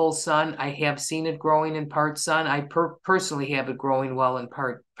 prefers full sun. I have seen it growing in part sun. I personally have it growing well in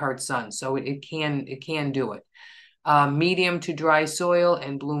part sun, so it can do it. Medium to dry soil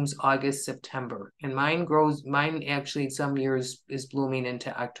and blooms August, September. And mine actually some years is blooming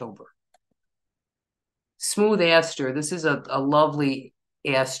into October. Smooth aster. This is a lovely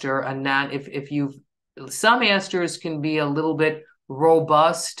aster. Some asters can be a little bit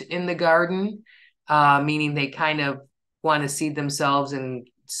robust in the garden, meaning they kind of want to seed themselves and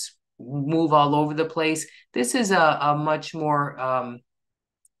move all over the place. This is a much more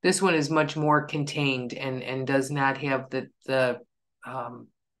this one is much more contained and does not have the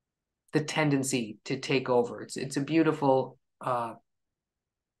tendency to take over. It's a beautiful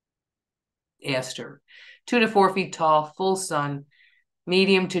aster. 2 to 4 feet tall, full sun,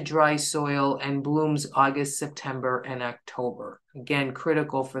 medium to dry soil, and blooms August, September, and October. Again,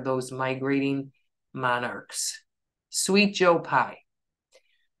 critical for those migrating monarchs. Sweet Joe Pie,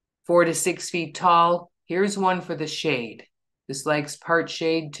 4 to 6 feet tall. Here's one for the shade. This likes part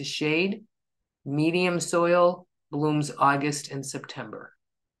shade to shade, medium soil, blooms August and September.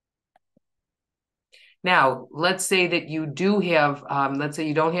 Now, let's say that you do have, let's say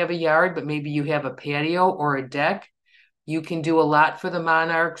you don't have a yard, but maybe you have a patio or a deck. You can do a lot for the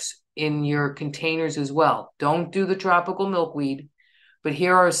monarchs in your containers as well. Don't do the tropical milkweed, but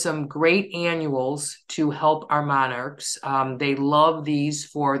here are some great annuals to help our monarchs. They love these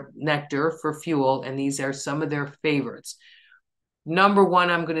for nectar, for fuel, and these are some of their favorites. Number one,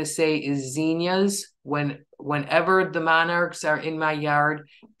 I'm going to say is zinnias. Whenever the monarchs are in my yard,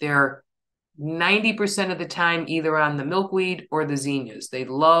 they're 90% of the time either on the milkweed or the zinnias. They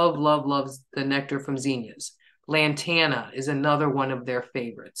love the nectar from zinnias. Lantana is another one of their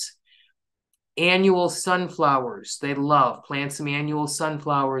favorites. Annual sunflowers, they love. Plant some annual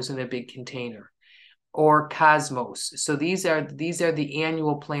sunflowers in a big container. Or cosmos. So these are the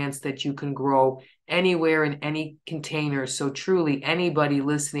annual plants that you can grow anywhere in any container. So truly anybody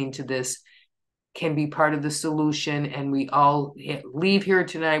listening to this can be part of the solution, and we all leave here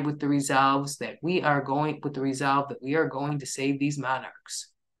tonight with the resolve that we are going to save these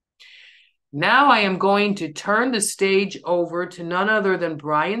monarchs. Now I am going to turn the stage over to none other than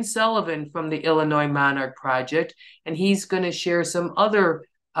Brian Sullivan from the Illinois Monarch Project, and he's going to share some other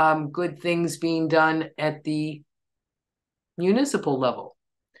good things being done at the municipal level.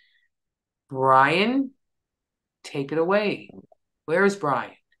 Brian, take it away. Where's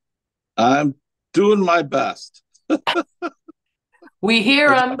Brian? I'm doing my best. We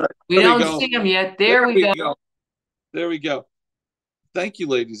hear him. We don't see him yet. There we go. There we go. Thank you,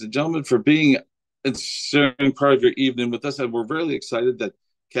 ladies and gentlemen, for being and sharing part of your evening with us. And we're really excited that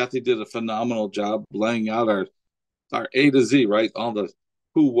Kathy did a phenomenal job laying out our A to Z, right? All the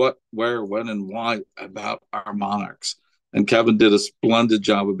who, what, where, when, and why about our monarchs. And Kevin did a splendid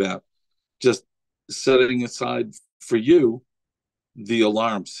job about just setting aside for you the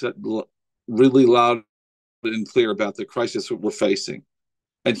alarm, set really loud and clear about the crisis that we're facing.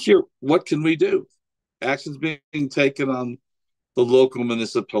 And here, what can we do? Actions being taken on the local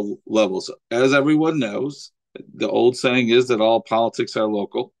municipal levels. As everyone knows, the old saying is that all politics are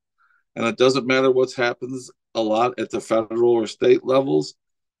local, and it doesn't matter what happens a lot at the federal or state levels,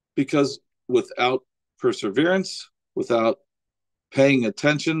 because without perseverance, without paying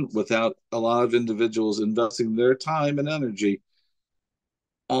attention, without a lot of individuals investing their time and energy,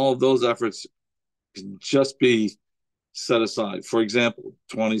 all of those efforts can just be set aside. For example,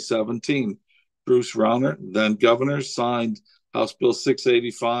 2017, Bruce Rauner, then governor, signed House Bill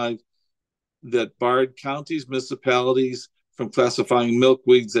 685 that barred counties, municipalities from classifying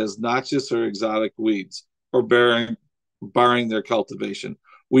milkweeds as noxious or exotic weeds or barring their cultivation.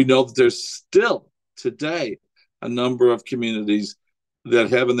 We know that there's still today a number of communities that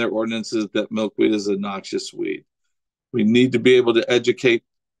have in their ordinances that milkweed is a noxious weed. We need to be able to educate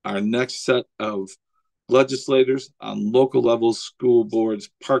our next set of legislators on local levels, school boards,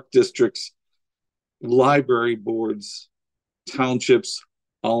 park districts, library boards, townships,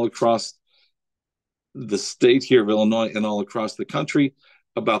 all across the state here of Illinois and all across the country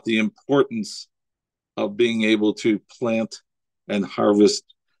about the importance of being able to plant and harvest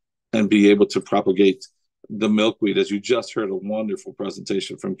and be able to propagate the milkweed, as you just heard a wonderful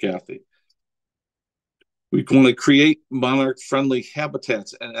presentation from Kathy. We want to create monarch-friendly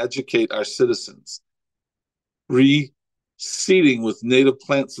habitats and educate our citizens. Reseeding with native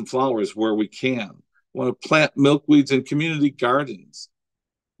plants and flowers where we can. We want to plant milkweeds in community gardens.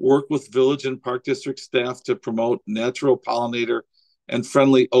 work with village and park district staff to promote natural pollinator and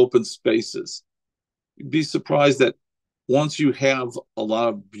friendly open spaces. You'd be surprised that once you have a lot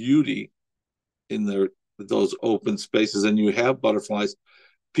of beauty in those open spaces and you have butterflies,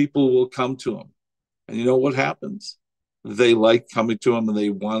 people will come to them. And you know what happens? They like coming to them and they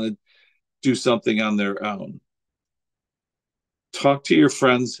want to do something on their own. Talk to your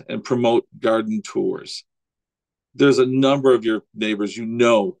friends and promote garden tours. There's a number of your neighbors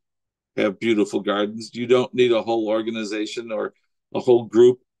have beautiful gardens. You don't need a whole organization or a whole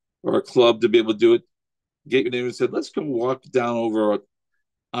group or a club to be able to do it. Get your neighbor and say, let's go walk down over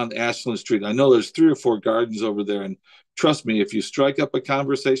on Ashland Street. I know there's 3 or 4 gardens over there. And trust me, if you strike up a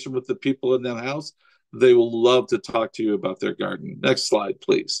conversation with the people in that house, they will love to talk to you about their garden. Next slide,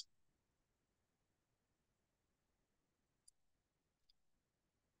 please.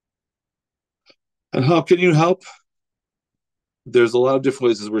 And how can you help? There's a lot of different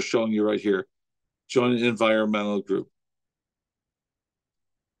ways as we're showing you right here. Join an environmental group.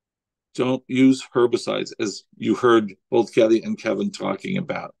 Don't use herbicides, as you heard both Kathy and Kevin talking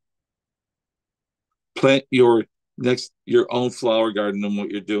about. Plant your own flower garden in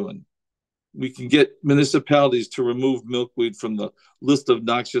what you're doing. We can get municipalities to remove milkweed from the list of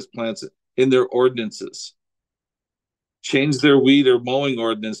noxious plants in their ordinances. Change their weed or mowing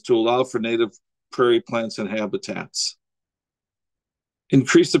ordinance to allow for native prairie plants and habitats.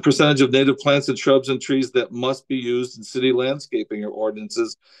 Increase the percentage of native plants and shrubs and trees that must be used in city landscaping or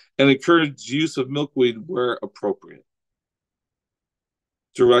ordinances, and encourage use of milkweed where appropriate.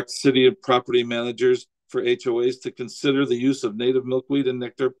 Direct city and property managers for HOAs to consider the use of native milkweed and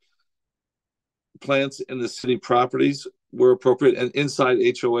nectar plants in the city properties where appropriate and inside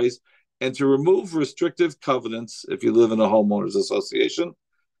HOAs, and to remove restrictive covenants if you live in a homeowners association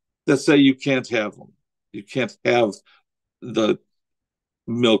that say you can't have them. You can't have the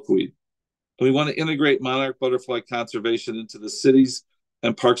milkweed. We want to integrate monarch butterfly conservation into the cities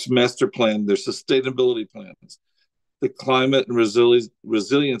and parks master plan, their sustainability plans, the climate and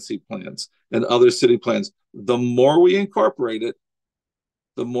resiliency plans, and other city plans. The more we incorporate it,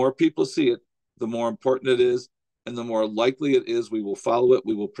 the more people see it, the more important it is, and the more likely it is we will follow it,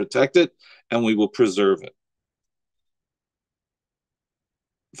 we will protect it, and we will preserve it.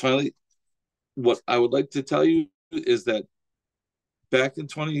 Finally, what I would like to tell you is that back in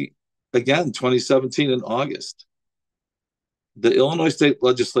 2017 in August, the Illinois State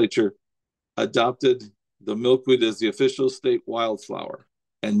Legislature adopted the milkweed as the official state wildflower.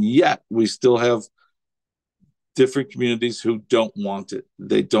 And yet we still have different communities who don't want it.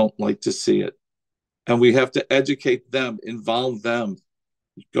 They don't like to see it. And we have to educate them, involve them,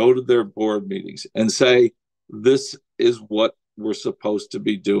 go to their board meetings and say, this is what we're supposed to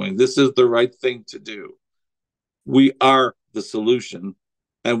be doing. This is the right thing to do. We are the solution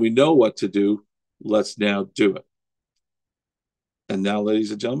and we know what to do. Let's now do it. And now,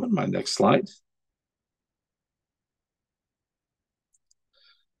 ladies and gentlemen, my next slide.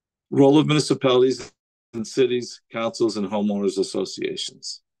 Role of municipalities and cities, councils, and homeowners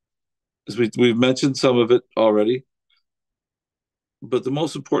associations. As we've mentioned some of it already, but the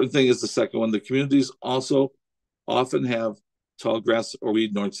most important thing is the second one. The communities also often have tall grass or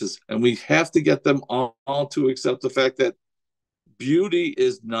weed ordinances, and we have to get them all to accept the fact that beauty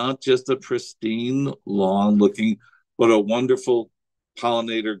is not just a pristine lawn looking, but a wonderful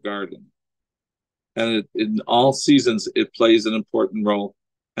pollinator garden. And in all seasons, it plays an important role.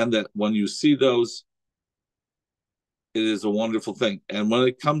 And that when you see those, it is a wonderful thing. And when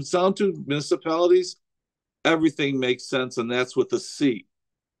it comes down to municipalities, everything makes sense, and that's with a C.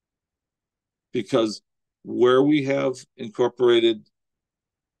 Because where we have incorporated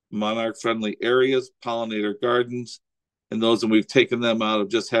monarch-friendly areas, pollinator gardens, and those, and we've taken them out of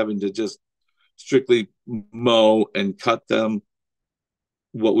just having to just strictly mow and cut them,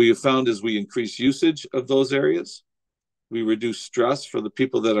 what we have found is we increase usage of those areas, we reduce stress for the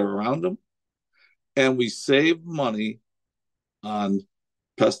people that are around them, and we save money on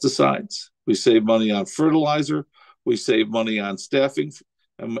pesticides, we save money on fertilizer, we save money on staffing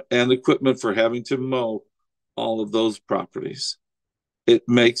and equipment for having to mow all of those properties. It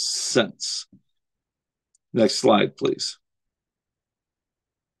makes sense. Next slide, please.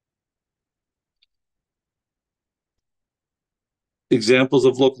 Examples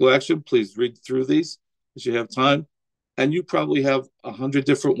of local action, please read through these as you have time. And you probably have 100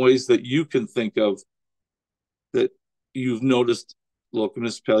 different ways that you can think of that you've noticed local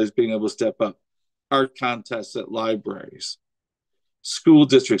municipalities being able to step up. Art contests at libraries, school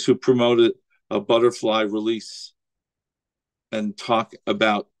districts who promoted a butterfly release and talk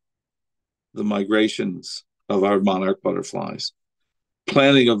about the migrations of our monarch butterflies.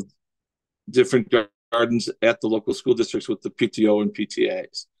 planning of different gardens at the local school districts with the PTO and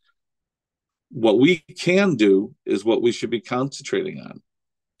PTAs. What we can do is what we should be concentrating on,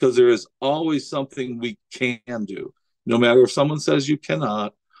 because there is always something we can do. No matter if someone says you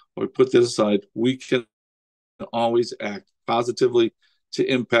cannot or put this aside, we can always act positively to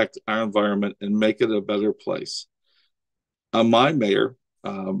impact our environment and make it a better place. My mayor,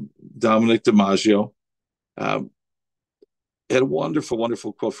 Dominic DiMaggio, had a wonderful,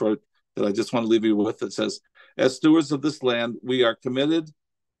 wonderful quote for it that I just want to leave you with. It says, as stewards of this land, we are committed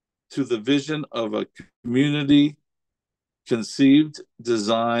to the vision of a community conceived,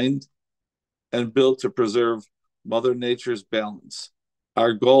 designed, and built to preserve Mother Nature's balance.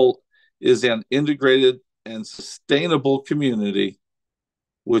 Our goal is an integrated and sustainable community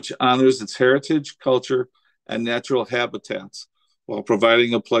which honors its heritage, culture, and natural habitats while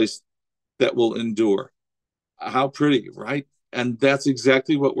providing a place that will endure. How pretty, right? And that's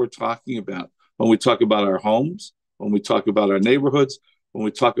exactly what we're talking about when we talk about our homes, when we talk about our neighborhoods, when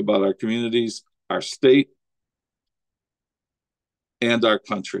we talk about our communities, our state, and our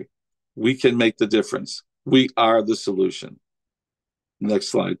country. We can make the difference. We are the solution. Next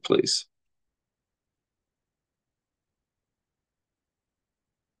slide, please.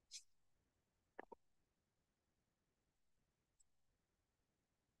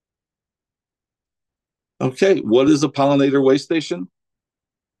 Okay, what is a pollinator waste station?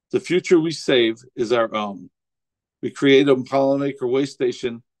 The future we save is our own. We create a pollinator waste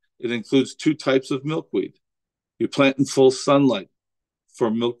station. It includes 2 types of milkweed. You plant in full sunlight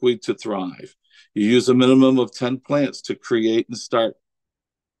for milkweed to thrive. You use a minimum of 10 plants to create and start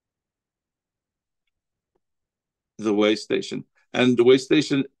the waste station. And the waste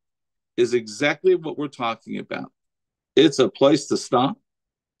station is exactly what we're talking about. It's a place to stop,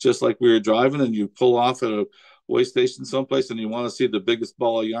 just like we were driving and you pull off at a waste station someplace and you want to see the biggest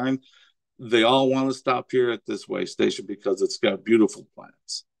ball of yarn. They all want to stop here at this waste station because it's got beautiful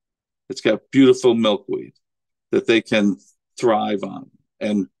plants. It's got beautiful milkweed that they can thrive on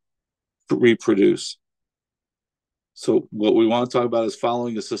and reproduce. So what we want to talk about is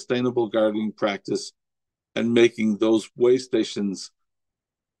following a sustainable gardening practice and making those waste stations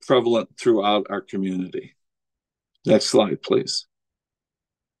prevalent throughout our community. Next slide, please.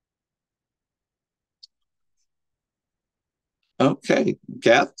 Okay,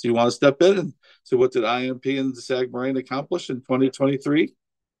 Kath, do you want to step in and say what did IMP and the SAG Moraine accomplish in 2023?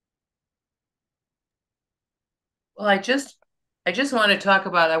 Well, I just want to talk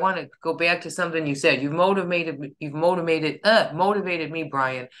about. I want to go back to something you said. You've motivated me,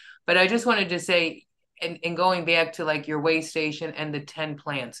 Brian. But I just wanted to say, and going back to like your waste station and the 10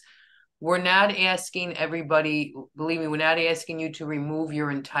 plants, we're not asking everybody. Believe me, we're not asking you to remove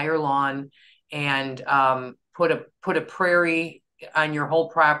your entire lawn and put a prairie on your whole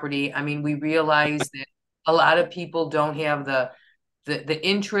property. I mean, we realize that a lot of people don't have the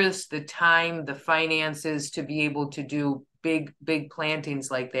interest, the time, the finances to be able to do big plantings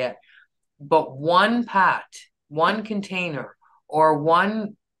like that. But one pot, one container, or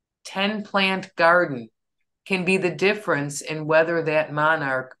one 10 plant garden can be the difference in whether that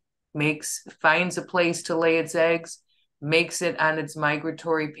monarch finds a place to lay its eggs, makes it on its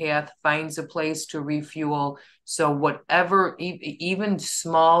migratory path, finds a place to refuel. So whatever, even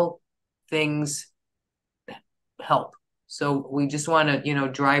small things help. So we just want to,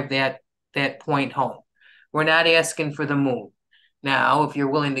 drive that point home. We're not asking for the moon. Now, if you're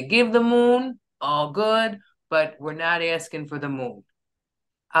willing to give the moon, all good, but we're not asking for the moon.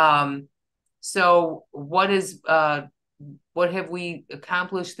 So what have we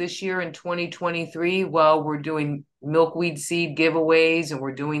accomplished this year in 2023? Well, we're doing milkweed seed giveaways and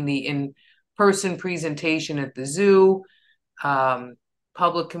we're doing the in-person presentation at the zoo,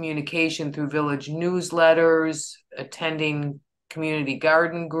 public communication through village newsletters, attending community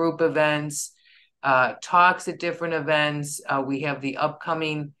garden group events, talks at different events. We have the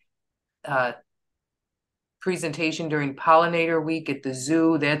upcoming presentation during Pollinator Week at the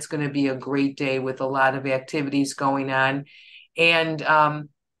zoo. That's going to be a great day with a lot of activities going on. And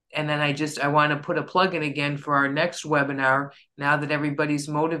then I want to put a plug in again for our next webinar. Now that everybody's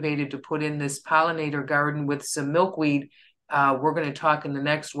motivated to put in this pollinator garden with some milkweed, we're going to talk in the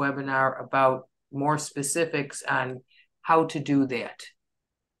next webinar about more specifics on how to do that.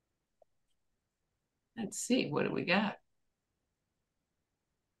 Let's see, what do we got?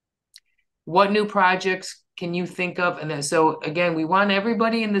 What new projects can you think of? And then, so again, we want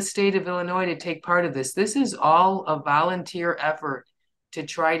everybody in the state of Illinois to take part of this. This is all a volunteer effort to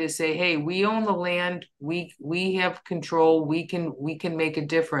try to say, hey, we own the land, we have control, we can make a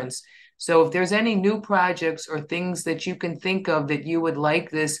difference. So if there's any new projects or things that you can think of that you would like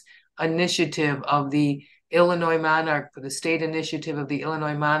this initiative of the Illinois Monarch, for the state initiative of the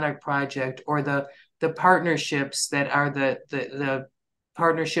Illinois Monarch Project, or the partnerships that are the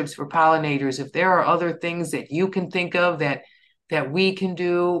partnerships for pollinators, if there are other things that you can think of that we can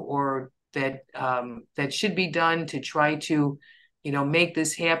do, or that that should be done to try to, make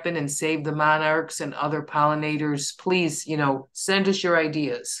this happen and save the monarchs and other pollinators, please, send us your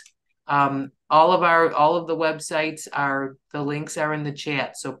ideas. All of the websites the links are in the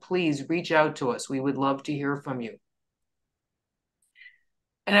chat. So please reach out to us. We would love to hear from you.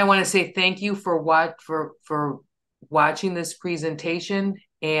 And I want to say thank you for watching this presentation,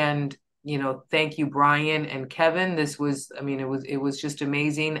 and thank you, Brian and Kevin. This was, it was just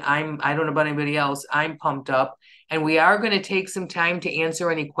amazing. I don't know about anybody else. I'm pumped up, and we are going to take some time to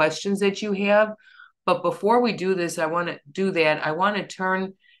answer any questions that you have. But before we do this, I want to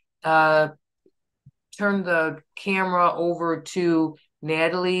turn the camera over to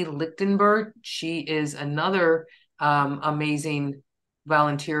Natalie Lichtenberg. She is another amazing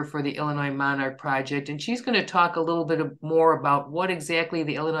volunteer for the Illinois Monarch Project, and she's going to talk a little bit more about what exactly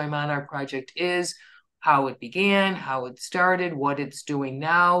the Illinois Monarch Project is, how it began, how it started, what it's doing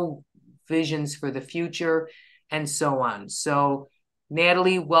now, visions for the future, and so on. So,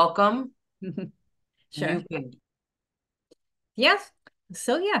 Natalie, welcome. Sure. Yes.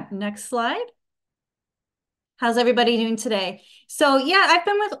 So yeah, next slide. How's everybody doing today? So yeah, I've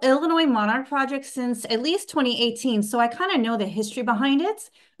been with Illinois Monarch Project since at least 2018. So I kind of know the history behind it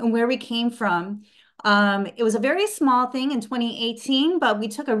and where we came from. It was a very small thing in 2018, but we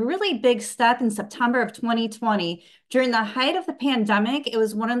took a really big step in September of 2020. During the height of the pandemic, it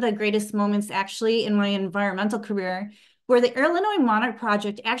was one of the greatest moments actually in my environmental career, where the Illinois Monarch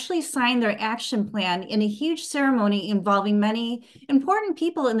Project actually signed their action plan in a huge ceremony involving many important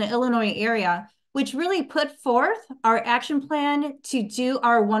people in the Illinois area, which really put forth our action plan to do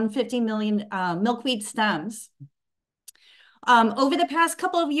our 150 million milkweed stems. Over the past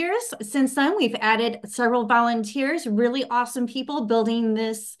couple of years, since then, we've added several volunteers, really awesome people building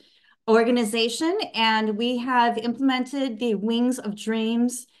this organization, and we have implemented the Wings of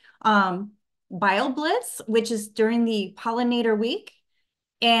Dreams BioBlitz, which is during the Pollinator Week.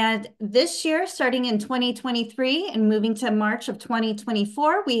 And this year, starting in 2023 and moving to March of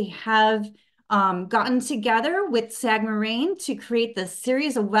 2024, we have gotten together with Moraine to create this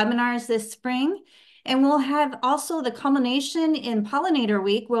series of webinars this spring. And we'll have also the culmination in Pollinator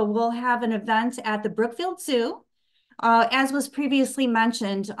Week, where we'll have an event at the Brookfield Zoo, as was previously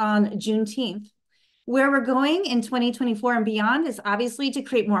mentioned, on Juneteenth. Where we're going in 2024 and beyond is obviously to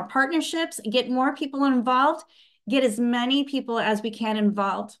create more partnerships, get more people involved, get as many people as we can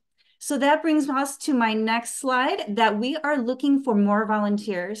involved. So that brings us to my next slide, that we are looking for more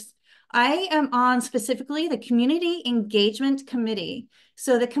volunteers. I am on specifically the Community Engagement Committee.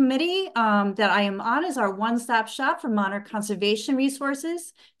 So the committee that I am on is our one-stop shop for monarch conservation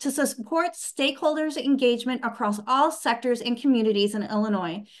resources to support stakeholders' engagement across all sectors and communities in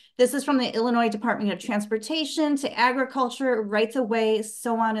Illinois. This is from the Illinois Department of Transportation to agriculture, rights-of-way,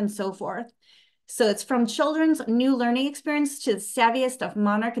 so on and so forth. So it's from children's new learning experience to the savviest of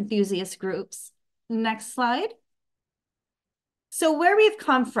monarch enthusiast groups. Next slide. So where we've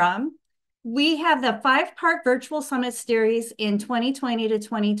come from, we have the 5-part virtual summit series in 2020 to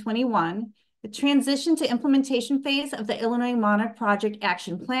 2021, the transition to implementation phase of the Illinois Monarch Project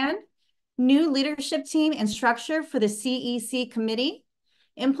Action Plan, new leadership team and structure for the CEC committee,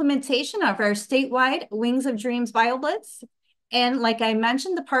 implementation of our statewide Wings of Dreams BioBlitz, and like I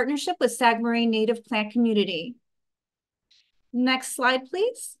mentioned, the partnership with Moraine Native Plant Community. Next slide,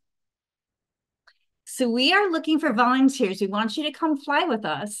 please. So we are looking for volunteers. We want you to come fly with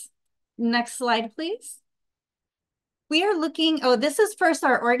us. Next slide, please. We are looking, this is first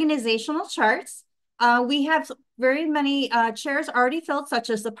our organizational charts. We have very many chairs already filled,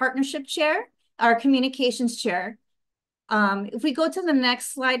 such as the partnership chair, our communications chair. If we go to the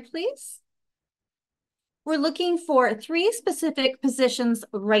next slide, please. We're looking for 3 specific positions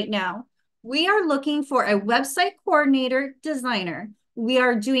right now. We are looking for a website coordinator designer. We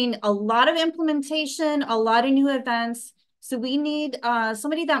are doing a lot of implementation, a lot of new events. So we need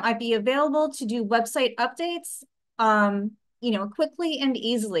somebody that might be available to do website updates, quickly and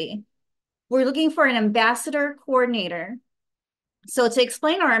easily. We're looking for an ambassador coordinator. So to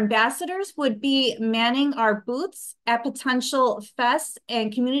explain, our ambassadors would be manning our booths at potential fests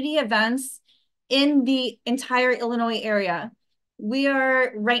and community events in the entire Illinois area. We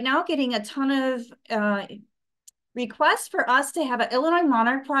are right now getting a ton of Request for us to have an Illinois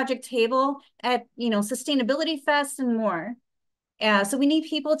Monarch Project table at, Sustainability Fest and more. So we need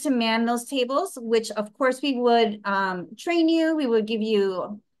people to man those tables, which of course we would train you. We would give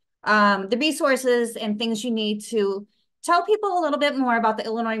you the resources and things you need to tell people a little bit more about the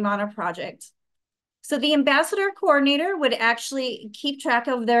Illinois Monarch Project. So the ambassador coordinator would actually keep track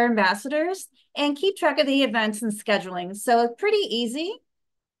of their ambassadors and keep track of the events and scheduling. So it's pretty easy.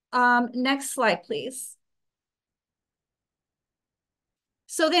 Next slide, please.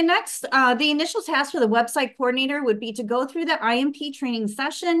 So the initial task for the website coordinator would be to go through the IMP training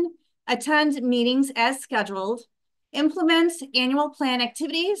session, attend meetings as scheduled, implement annual plan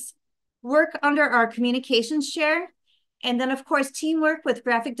activities, work under our communications chair, and then of course, teamwork with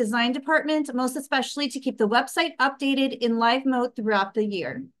graphic design department, most especially to keep the website updated in live mode throughout the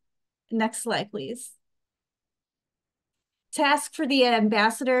year. Next slide, please. Task for the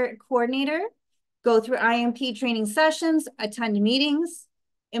ambassador coordinator, go through IMP training sessions, attend meetings,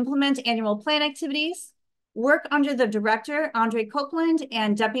 implement annual plan activities, work under the director, Andre Copeland,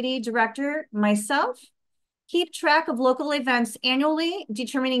 and deputy director, myself, keep track of local events annually,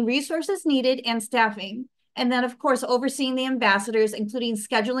 determining resources needed and staffing, and then of course, overseeing the ambassadors, including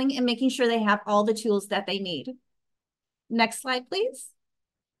scheduling and making sure they have all the tools that they need. Next slide, please.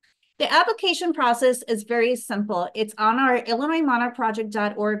 The application process is very simple. It's on our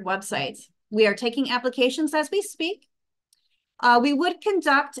IllinoisMonarchProject.org website. We are taking applications as we speak. We would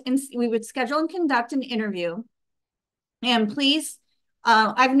schedule and conduct an interview. And please,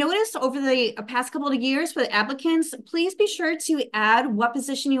 I've noticed over the past couple of years with applicants, please be sure to add what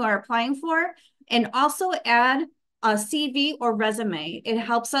position you are applying for and also add a CV or resume. It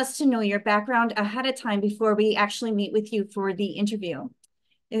helps us to know your background ahead of time before we actually meet with you for the interview.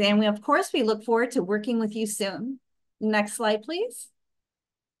 And we, of course, we look forward to working with you soon. Next slide, please.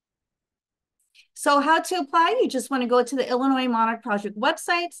 So how to apply? You just want to go to the Illinois Monarch Project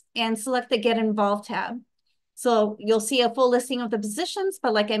website and select the Get Involved tab. So you'll see a full listing of the positions,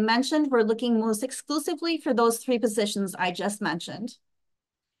 but like I mentioned, we're looking most exclusively for those 3 positions I just mentioned.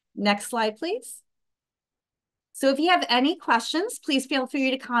 Next slide, please. So if you have any questions, please feel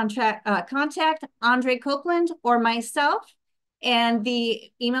free to contact Andre Copeland or myself. And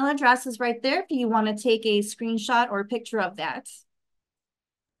the email address is right there if you want to take a screenshot or a picture of that.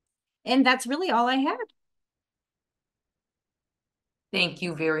 And that's really all I had. Thank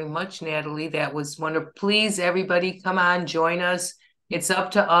you very much, Natalie. That was wonderful. Please, everybody, come on, join us. It's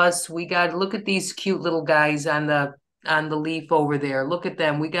up to us. We got to look at these cute little guys on the leaf over there. Look at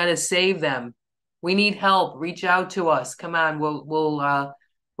them. We got to save them. We need help. Reach out to us. Come on.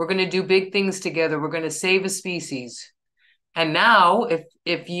 We're going to do big things together. We're going to save a species. And now, if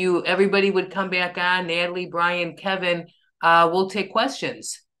everybody would come back on, Natalie, Brian, Kevin, we'll take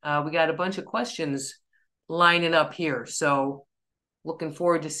questions. We got a bunch of questions lining up here. So looking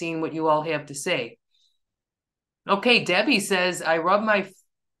forward to seeing what you all have to say. Okay, Debbie says, I rub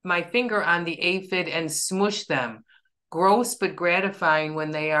my finger on the aphid and smush them. Gross but gratifying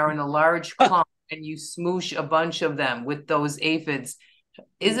when they are in a large clump and you smoosh a bunch of them with those aphids.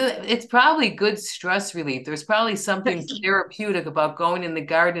 It's probably good stress relief. There's probably something therapeutic about going in the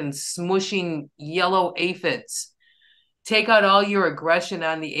garden and smushing yellow aphids. Take out all your aggression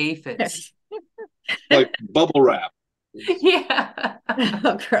on the aphids. Like bubble wrap. Yeah.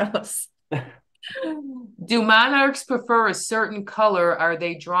 Oh, gross. Do monarchs prefer a certain color? Are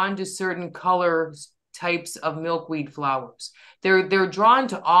they drawn to certain colors, types of milkweed flowers? They're drawn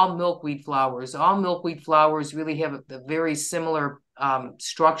to all milkweed flowers. All milkweed flowers really have a very similar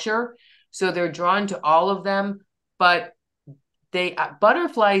structure. So they're drawn to all of them, but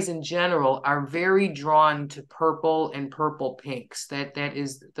butterflies in general are very drawn to purple and purple pinks.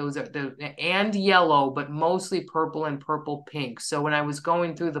 Those are and yellow, but mostly purple and purple pink. So when I was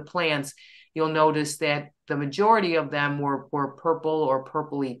going through the plants, you'll notice that the majority of them were purple or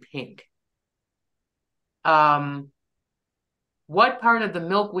purpley pink. What part of the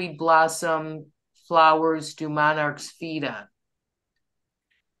milkweed blossom flowers do monarchs feed on?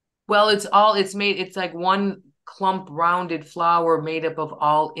 Well, it's like one clump rounded flower made up of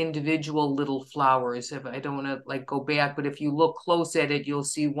all individual little flowers. If I don't want to like go back, but if you look close at it, you'll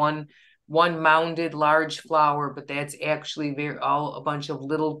see one mounded large flower, but that's actually all a bunch of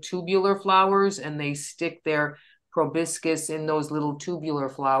little tubular flowers, and they stick their proboscis in those little tubular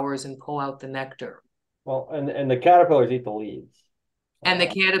flowers and pull out the nectar. Well, and the caterpillars eat the leaves. And the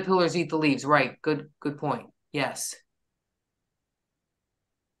caterpillars eat the leaves, right? Good point. Yes.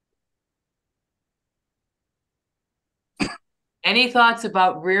 Any thoughts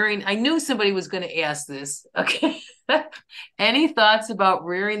about rearing? I knew somebody was going to ask this. Okay. Any thoughts about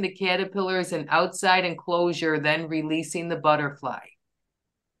rearing the caterpillars in outside enclosure, then releasing the butterfly?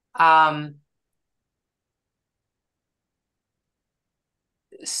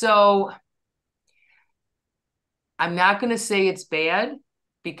 So I'm not going to say it's bad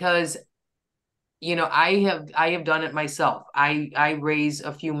because, you know, I have done it myself. I raise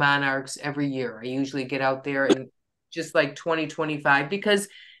a few monarchs every year. I usually get out there and just like 2025 because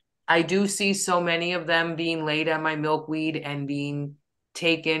I do see so many of them being laid on my milkweed and being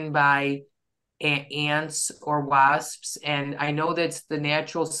taken by ants or wasps. And I know that's the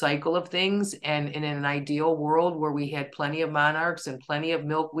natural cycle of things. And in an ideal world where we had plenty of monarchs and plenty of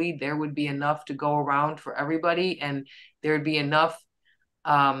milkweed, there would be enough to go around for everybody. And there'd be enough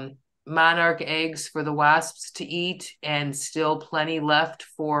monarch eggs for the wasps to eat and still plenty left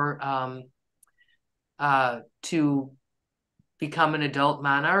for to become an adult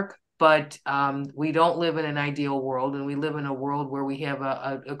monarch. But we don't live in an ideal world, and we live in a world where we have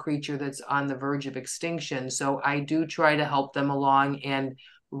a creature that's on the verge of extinction. So I do try to help them along and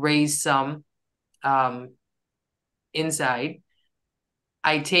raise some inside.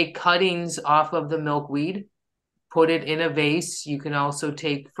 I take cuttings off of the milkweed, put it in a vase. You can also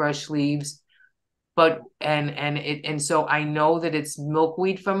take fresh leaves, but and so I know that it's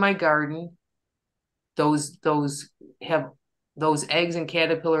milkweed from my garden. Those eggs and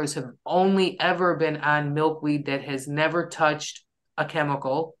caterpillars have only ever been on milkweed that has never touched a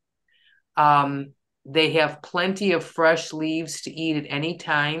chemical. They have plenty of fresh leaves to eat at any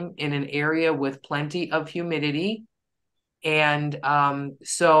time in an area with plenty of humidity. And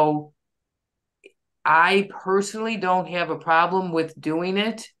so I personally don't have a problem with doing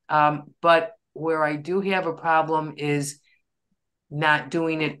it. But where I do have a problem is not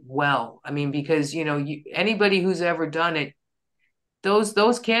doing it well. I mean, because, you know, anybody who's ever done it,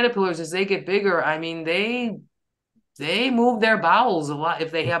 those caterpillars, as they get bigger, I mean, they move their bowels a lot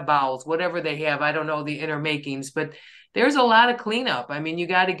if they have bowels, whatever they have. I don't know the inner makings, but there's a lot of cleanup. I mean, you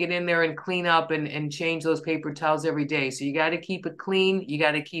got to get in there and clean up and change those paper towels every day. So you got to keep it clean. You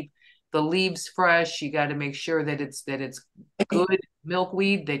got to keep the leaves fresh. You got to make sure that it's good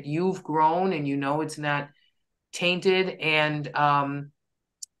milkweed that you've grown and you know it's not tainted. And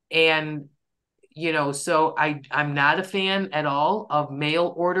you know, so I'm not a fan at all of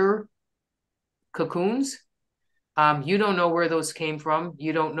mail order cocoons. You don't know where those came from.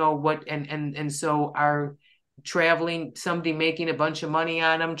 You don't know what, and so our traveling, somebody making a bunch of money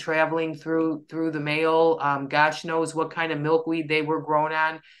on them, traveling through the mail. Gosh knows what kind of milkweed they were grown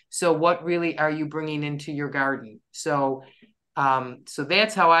on. So what really are you bringing into your garden? So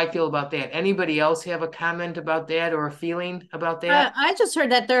that's how I feel about that. Anybody else have a comment about that or a feeling about that? I just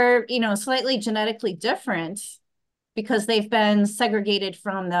heard that they're, slightly genetically different because they've been segregated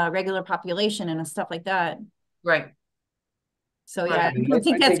from the regular population and stuff like that. Right. So yeah, I don't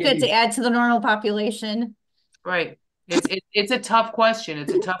think that's good to add to the normal population. Right. It's a tough question.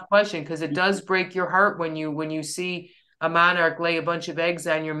 It's a tough question because it does break your heart when you see a monarch lay a bunch of eggs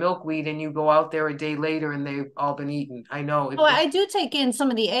on your milkweed and you go out there a day later and they've all been eaten. I know. Well, I do take in some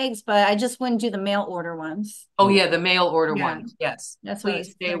of the eggs, but I just wouldn't do the mail order ones. Oh yeah, the mail order ones. Yes. That's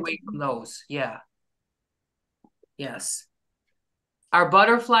Please stay away from those. Yeah. Yes. Are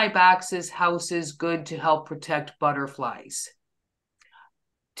butterfly boxes, houses good to help protect butterflies?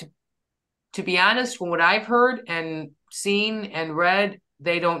 To be honest, from what I've heard and seen and read,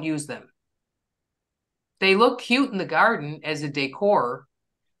 they don't use them. They look cute in the garden as a decor.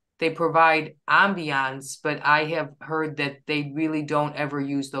 They provide ambiance, but I have heard that they really don't ever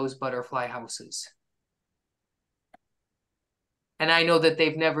use those butterfly houses. And I know that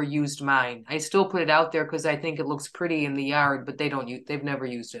they've never used mine. I still put it out there because I think it looks pretty in the yard, but they've never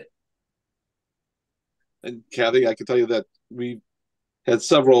used it. And Kathy, I can tell you that we had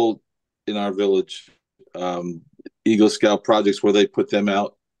several in our village Eagle Scout projects where they put them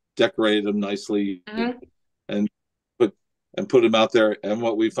out, decorated them nicely, and put them out there. And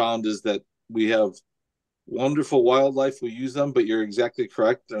what we found is that we have wonderful wildlife. We use them, but you're exactly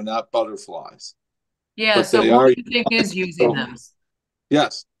correct. They're not butterflies. Yeah. But so who do you think is using them?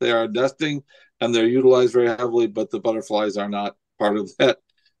 Yes, they are nesting and they're utilized very heavily, but the butterflies are not part of that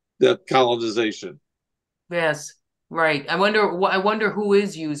colonization. Yes, right. I wonder who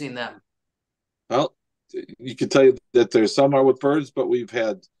is using them. Well, you can tell you that there's some are with birds, but we've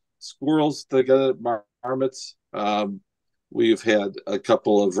had squirrels together, marmots. We've had a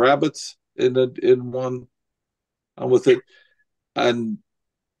couple of rabbits in one with it, and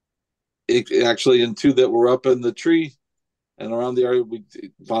actually in two that were up in the tree and around the area. We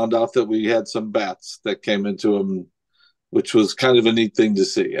found out that we had some bats that came into them which was kind of a neat thing to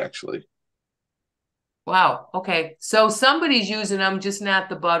see, actually. Wow. Okay. So somebody's using them, just not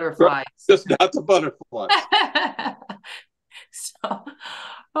the Right. butterflies. Just not the butterflies. So,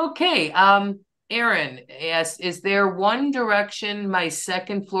 okay. Aaron asks, is there one direction my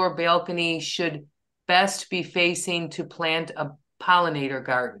second floor balcony should best be facing to plant a pollinator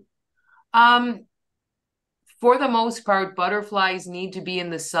garden? For the most part, butterflies need to be in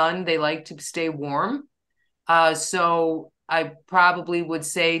the sun. They like to stay warm. So I probably would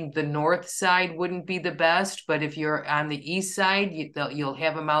say the north side wouldn't be the best, but if you're on the east side, you'll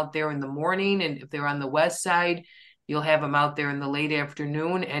have them out there in the morning, and if they're on the west side, you'll have them out there in the late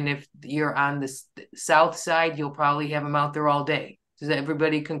afternoon, and if you're on the south side, you'll probably have them out there all day. Does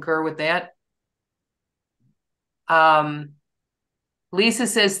everybody concur with that? Lisa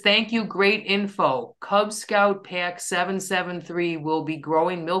says, thank you, great info. Cub Scout Pack 773 will be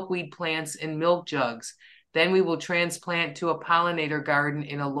growing milkweed plants in milk jugs. Then we will transplant to a pollinator garden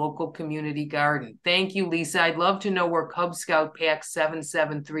in a local community garden. Thank you, Lisa. I'd love to know where Cub Scout Pack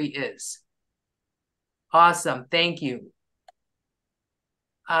 773 is. Awesome. Thank you.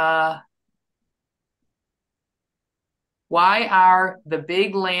 Why are the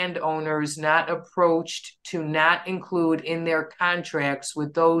big landowners not approached to not include in their contracts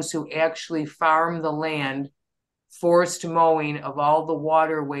with those who actually farm the land forced mowing of all the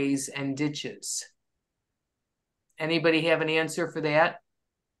waterways and ditches? Anybody have an answer for that?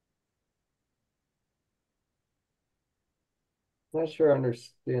 Not sure I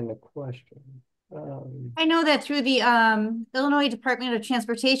understand the question. I know that through the Illinois Department of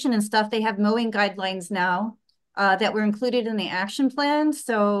Transportation and stuff, they have mowing guidelines now that were included in the action plan.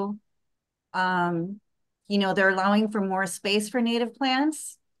 So, you know, they're allowing for more space for native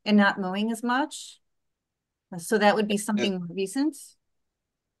plants and not mowing as much. So that would be something more recent.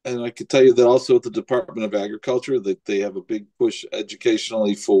 And I could tell you that also at the Department of Agriculture, that they have a big push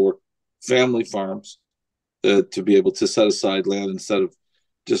educationally for family farms to be able to set aside land instead of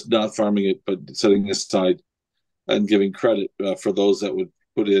just not farming it, but setting aside and giving credit for those that would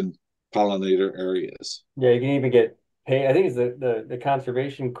put in pollinator areas. Yeah, you can even get paid. I think it's the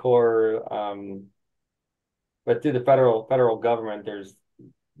Conservation Corps, but through the federal government, there's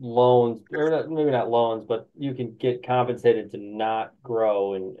loans, or not, maybe not loans, but you can get compensated to not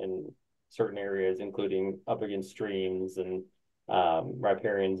grow in certain areas, including up against streams and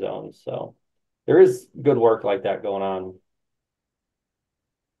riparian zones. So there is good work like that going on.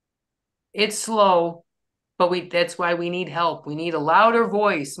 It's slow, but that's why we need help. We need a louder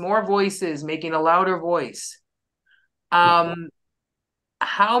voice, more voices making a louder voice. How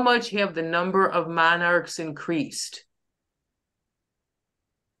much have the number of monarchs increased?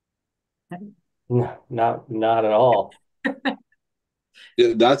 No, not at all.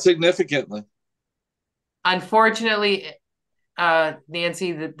 Yeah, not significantly. Unfortunately,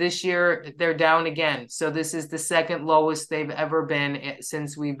 Nancy, that this year they're down again. So this is the second lowest they've ever been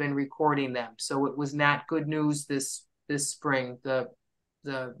since we've been recording them. So it was not good news this spring, the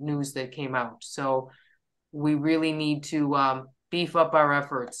news that came out. So we really need to beef up our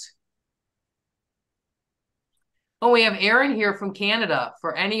efforts. Oh, we have Erin here from Canada.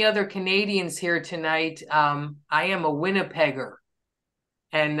 For any other Canadians here tonight, I am a Winnipegger,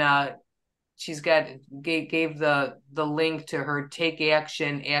 and she's gave the link to her Take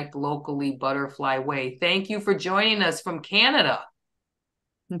Action, Act Locally Butterfly Way. Thank you for joining us from Canada.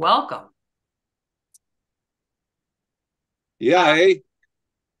 Welcome. Yeah, hey.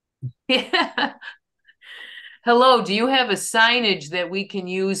 Yeah. Hello, do you have a signage that we can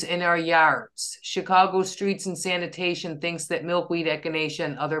use in our yards? Chicago Streets and Sanitation thinks that milkweed, echinacea,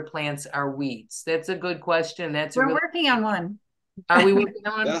 and other plants are weeds. That's a good question. We're working on one. Are we working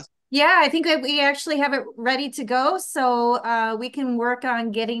on one? Yeah. Yeah, I think we actually have it ready to go. So we can work on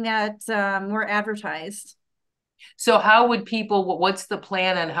getting that more advertised. So how would people, what's the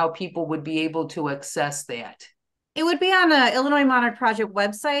plan on how people would be able to access that? It would be on the Illinois Monarch Project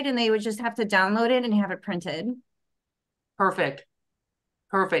website, and they would just have to download it and have it printed. Perfect.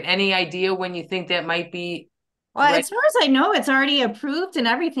 Perfect. Any idea when you think that might be? Well, as far as I know, it's already approved and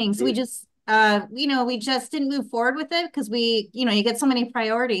everything. So we just, you know, we just didn't move forward with it because you get so many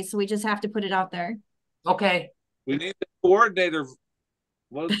priorities. So we just have to put it out there. Okay. We need a coordinator.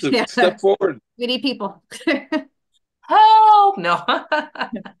 What to step forward? We need people. Help! No.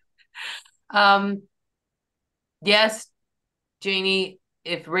 Yes, Janie,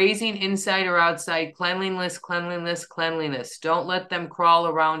 if raising inside or outside, cleanliness, cleanliness, cleanliness. Don't let them crawl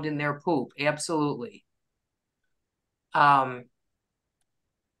around in their poop. Absolutely. You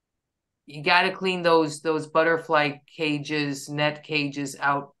got to clean those butterfly cages, net cages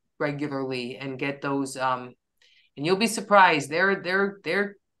out regularly and get those And you'll be surprised.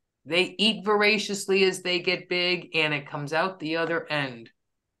 They eat voraciously as they get big, and it comes out the other end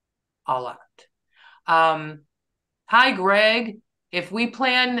a lot. Hi, Greg. If we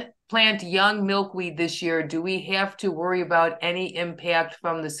plant young milkweed this year, do we have to worry about any impact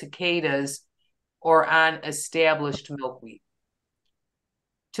from the cicadas or on established milkweed?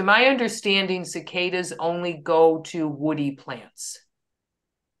 To my understanding, cicadas only go to woody plants.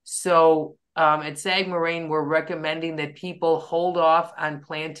 So at SAG Moraine, we're recommending that people hold off on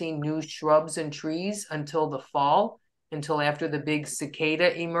planting new shrubs and trees until the fall, until after the big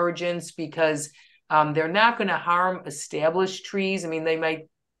cicada emergence, because they're not going to harm established trees. I mean, they might,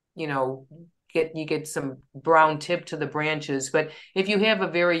 get some brown tip to the branches, but if you have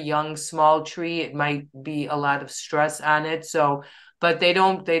a very young, small tree, it might be a lot of stress on it. So, but they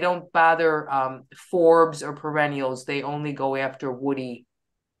don't bother forbs or perennials. They only go after woody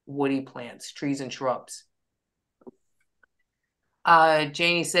plants, trees and shrubs.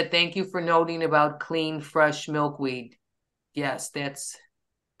 Janie said, thank you for noting about clean, fresh milkweed. Yes, that's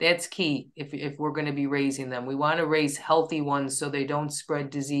key if we're going to be raising them. We want to raise healthy ones so they don't spread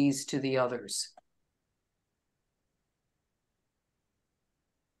disease to the others.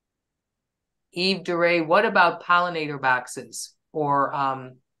 Eve DeRay, what about pollinator boxes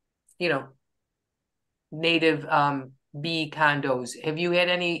or, native bee condos? Have you had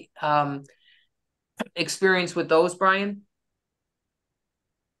any experience with those, Brian?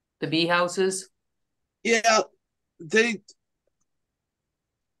 The bee houses? Yeah, they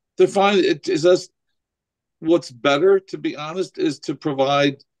find it is us. What's better, to be honest, is to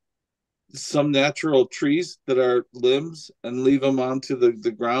provide some natural trees that are limbs and leave them onto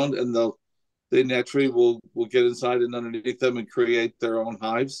the ground, and they naturally will get inside and underneath them and create their own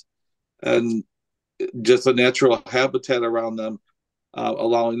hives, and just a natural habitat around them,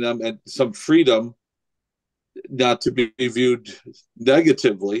 allowing them and some freedom not to be viewed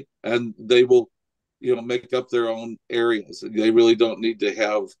negatively, and they will, make up their own areas. They really don't need to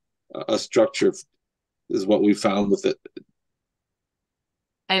have a structure, is what we found with it.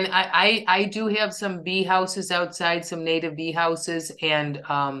 And I do have some bee houses outside, some native bee houses, and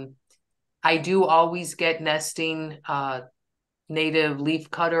I do always get nesting native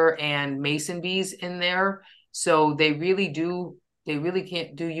leafcutter and mason bees in there. So they really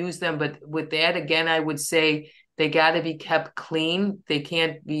can't use them. But with that, again, I would say they got to be kept clean. They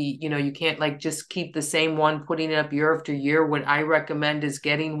can't be, you can't like just keep the same one, putting it up year after year. What I recommend is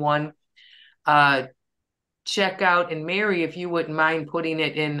getting one. Check out, and Mary, if you wouldn't mind putting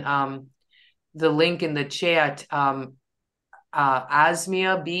it in the link in the chat,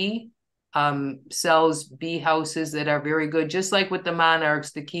 Osmia Bee sells bee houses that are very good. Just like with the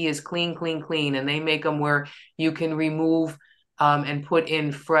Monarchs, the key is clean, clean, clean. And they make them where you can remove and put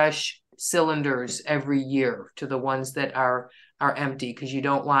in fresh cylinders every year to the ones that are empty, because you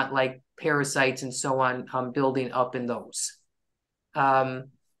don't want like parasites and so on building up in those.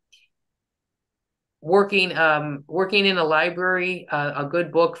 Working in a library, a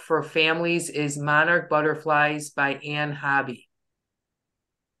good book for families is Monarch Butterflies by Anne Hobby.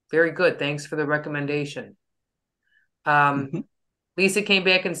 Very good. Thanks for the recommendation. Lisa came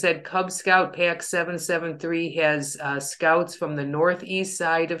back and said Cub Scout Pack 773 has scouts from the northeast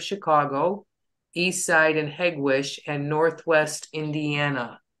side of Chicago, east side in Hegwish, and northwest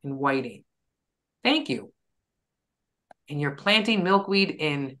Indiana in Whiting. Thank you. And you're planting milkweed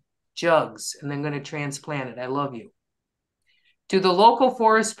in jugs and then going to transplant it. I love you. Do the local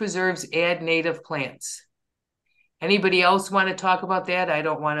forest preserves add native plants? Anybody else want to talk about that? I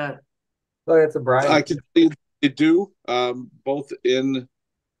don't want to. Oh, that's a Brian. I can tell you they do, both in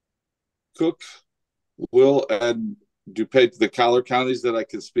Cook, Will, and DuPage, the collar counties that I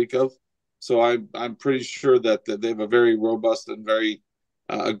can speak of. So I'm pretty sure that they have a very robust and very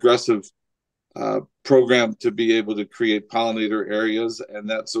aggressive program to be able to create pollinator areas, and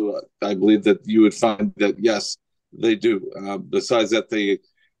that's what I believe that you would find that yes, they do. Besides that, they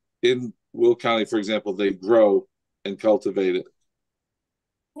in Will County, for example, they grow and cultivate it.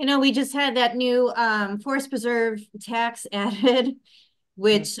 We just had that new forest preserve tax added,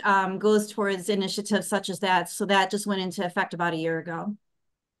 which goes towards initiatives such as that. So that just went into effect about a year ago.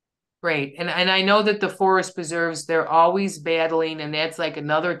 Great. And I know that the forest preserves, they're always battling, and that's like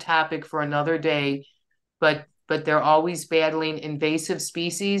another topic for another day, but they're always battling invasive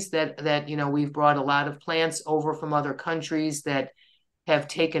species that we've brought a lot of plants over from other countries that have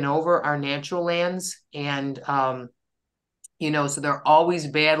taken over our natural lands. And, so they're always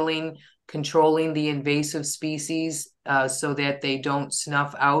battling, controlling the invasive species so that they don't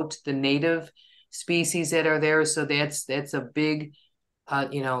snuff out the native species that are there. So that's a big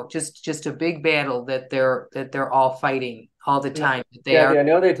just a big battle that they're all fighting all the time. Kathy, I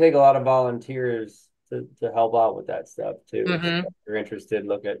know they take a lot of volunteers to help out with that stuff too. So Mhm. if you're interested,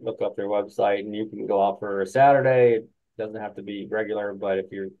 look up their website, and you can go out for a Saturday. It doesn't have to be regular, but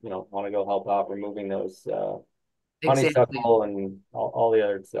if you want to go help out removing those Exactly. honeysuckle and all the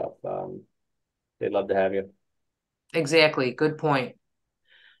other stuff, they'd love to have you. Exactly. Good point.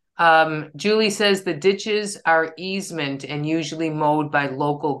 Julie says the ditches are easement and usually mowed by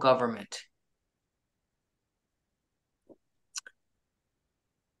local government.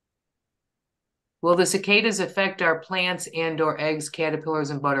 Will the cicadas affect our plants and or eggs, caterpillars,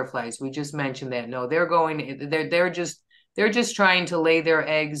 and butterflies? We just mentioned that. No, they're just trying to lay their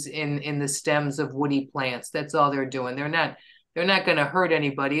eggs in the stems of woody plants. That's all they're doing. They're not going to hurt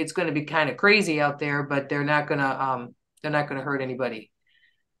anybody. It's going to be kind of crazy out there, but they're not going to hurt anybody.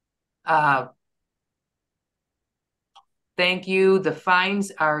 Thank you. The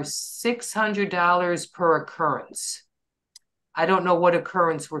fines are $600 per occurrence. I don't know what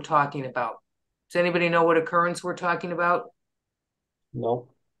occurrence we're talking about. Does anybody know what occurrence we're talking about? No.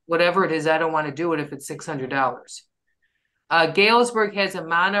 Whatever it is, I don't want to do it if it's $600. Galesburg has a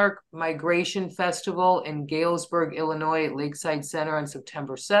Monarch Migration Festival in Galesburg, Illinois at Lakeside Center on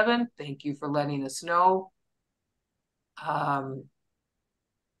September 7th. Thank you for letting us know.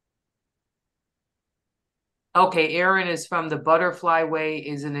 Okay, Aaron is from the Butterfly Way,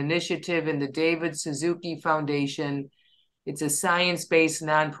 is an initiative in the David Suzuki Foundation. It's a science-based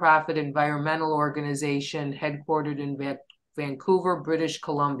nonprofit environmental organization headquartered in Vancouver, British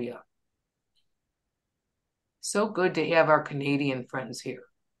Columbia. So good to have our Canadian friends here.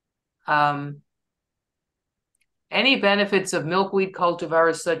 Any benefits of milkweed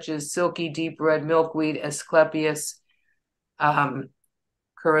cultivars such as silky deep red milkweed, Asclepias,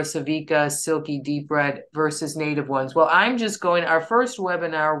 Curasavica, silky deep red versus native ones? Well, our first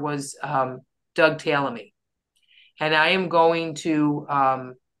webinar was Doug Tallamy. And I am going to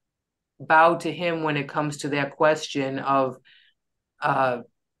bow to him when it comes to that question of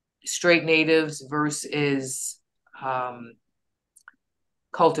straight natives versus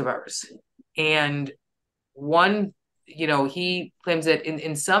cultivars. And one, he claims that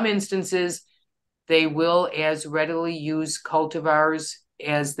in some instances, they will as readily use cultivars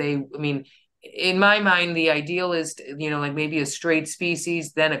as in my mind, the ideal is, like maybe a straight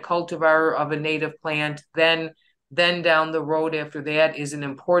species, then a cultivar of a native plant, then down the road after that is an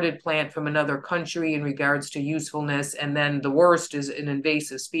imported plant from another country in regards to usefulness, and then the worst is an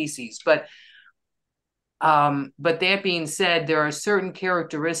invasive species. But that being said, there are certain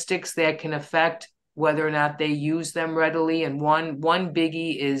characteristics that can affect whether or not they use them readily, and one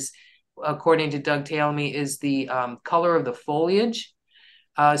biggie is, according to Doug Tallamy, is the color of the foliage.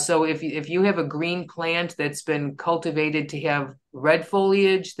 So if you have a green plant that's been cultivated to have red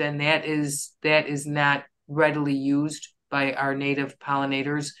foliage, then that is not readily used by our native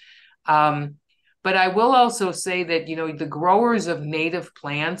pollinators. But I will also say that, the growers of native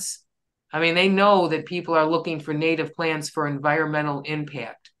plants, they know that people are looking for native plants for environmental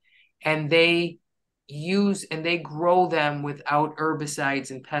impact, and they grow them without herbicides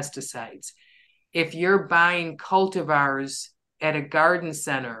and pesticides. If you're buying cultivars at a garden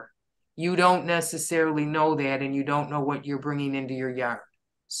center, you don't necessarily know that, and you don't know what you're bringing into your yard.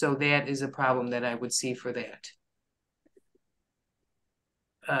 So that is a problem that I would see for that.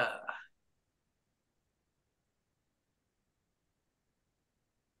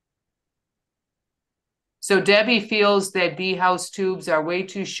 So Debbie feels that bee house tubes are way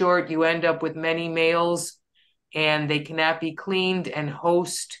too short. You end up with many males, and they cannot be cleaned and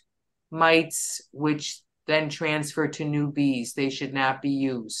host mites, which then transfer to new bees. They should not be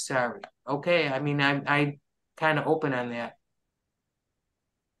used. Sorry. Okay. I kind of open on that.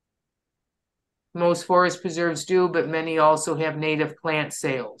 Most forest preserves do, but many also have native plant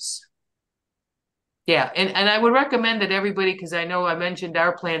sales. Yeah, and I would recommend that everybody, because I know I mentioned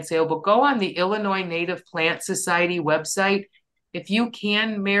our plant sale, but go on the Illinois Native Plant Society website. If you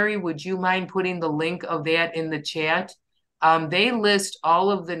can, Mary, would you mind putting the link of that in the chat? They list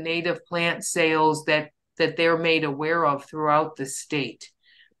all of the native plant sales that they're made aware of throughout the state.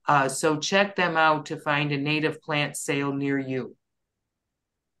 So check them out to find a native plant sale near you.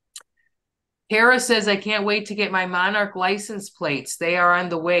 Hera says, I can't wait to get my Monarch license plates. They are on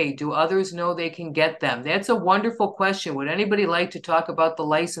the way. Do others know they can get them? That's a wonderful question. Would anybody like to talk about the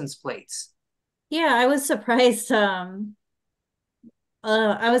license plates? Yeah, I was surprised. I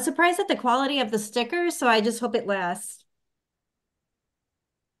was surprised at the quality of the stickers, so I just hope it lasts.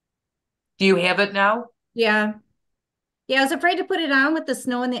 Do you have it now? Yeah. Yeah, I was afraid to put it on with the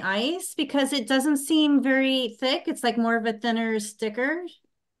snow and the ice because it doesn't seem very thick. It's like more of a thinner sticker.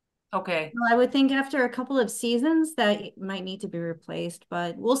 Okay. Well, I would think after a couple of seasons that it might need to be replaced,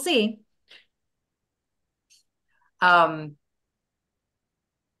 but we'll see. Yes,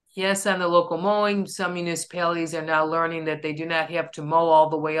 on the local mowing, some municipalities are now learning that they do not have to mow all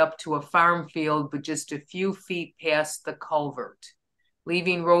the way up to a farm field, but just a few feet past the culvert,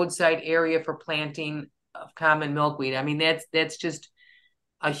 leaving roadside area for planting of common milkweed. I mean, that's just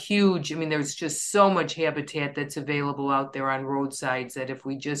a huge, I mean, there's just so much habitat that's available out there on roadsides that if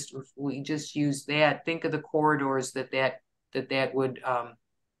we just use that, think of the corridors that would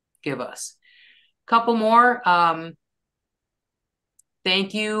give us. Couple more.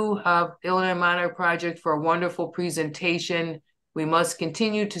 Thank you, Illinois Monarch Project, for a wonderful presentation. We must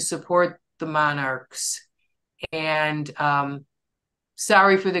continue to support the Monarchs. And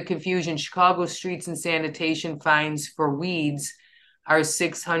sorry for the confusion. Chicago streets and sanitation fines for weeds are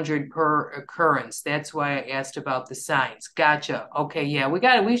 $600 per occurrence. That's why I asked about the signs. Gotcha. Okay, yeah,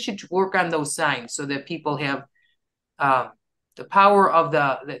 we should work on those signs so that people have the power of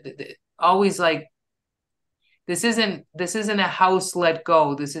the always like, this isn't a house let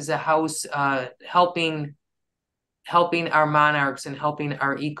go. This is a house helping our monarchs and helping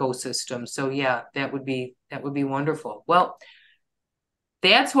our ecosystem. So yeah, that would be wonderful. Well,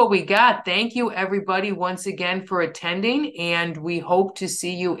 that's what we got. Thank you everybody once again for attending, and we hope to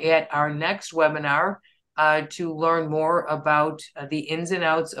see you at our next webinar to learn more about the ins and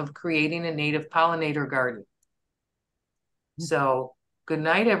outs of creating a native pollinator garden. So good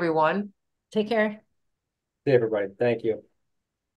night, everyone. Take care. See everybody. Thank you.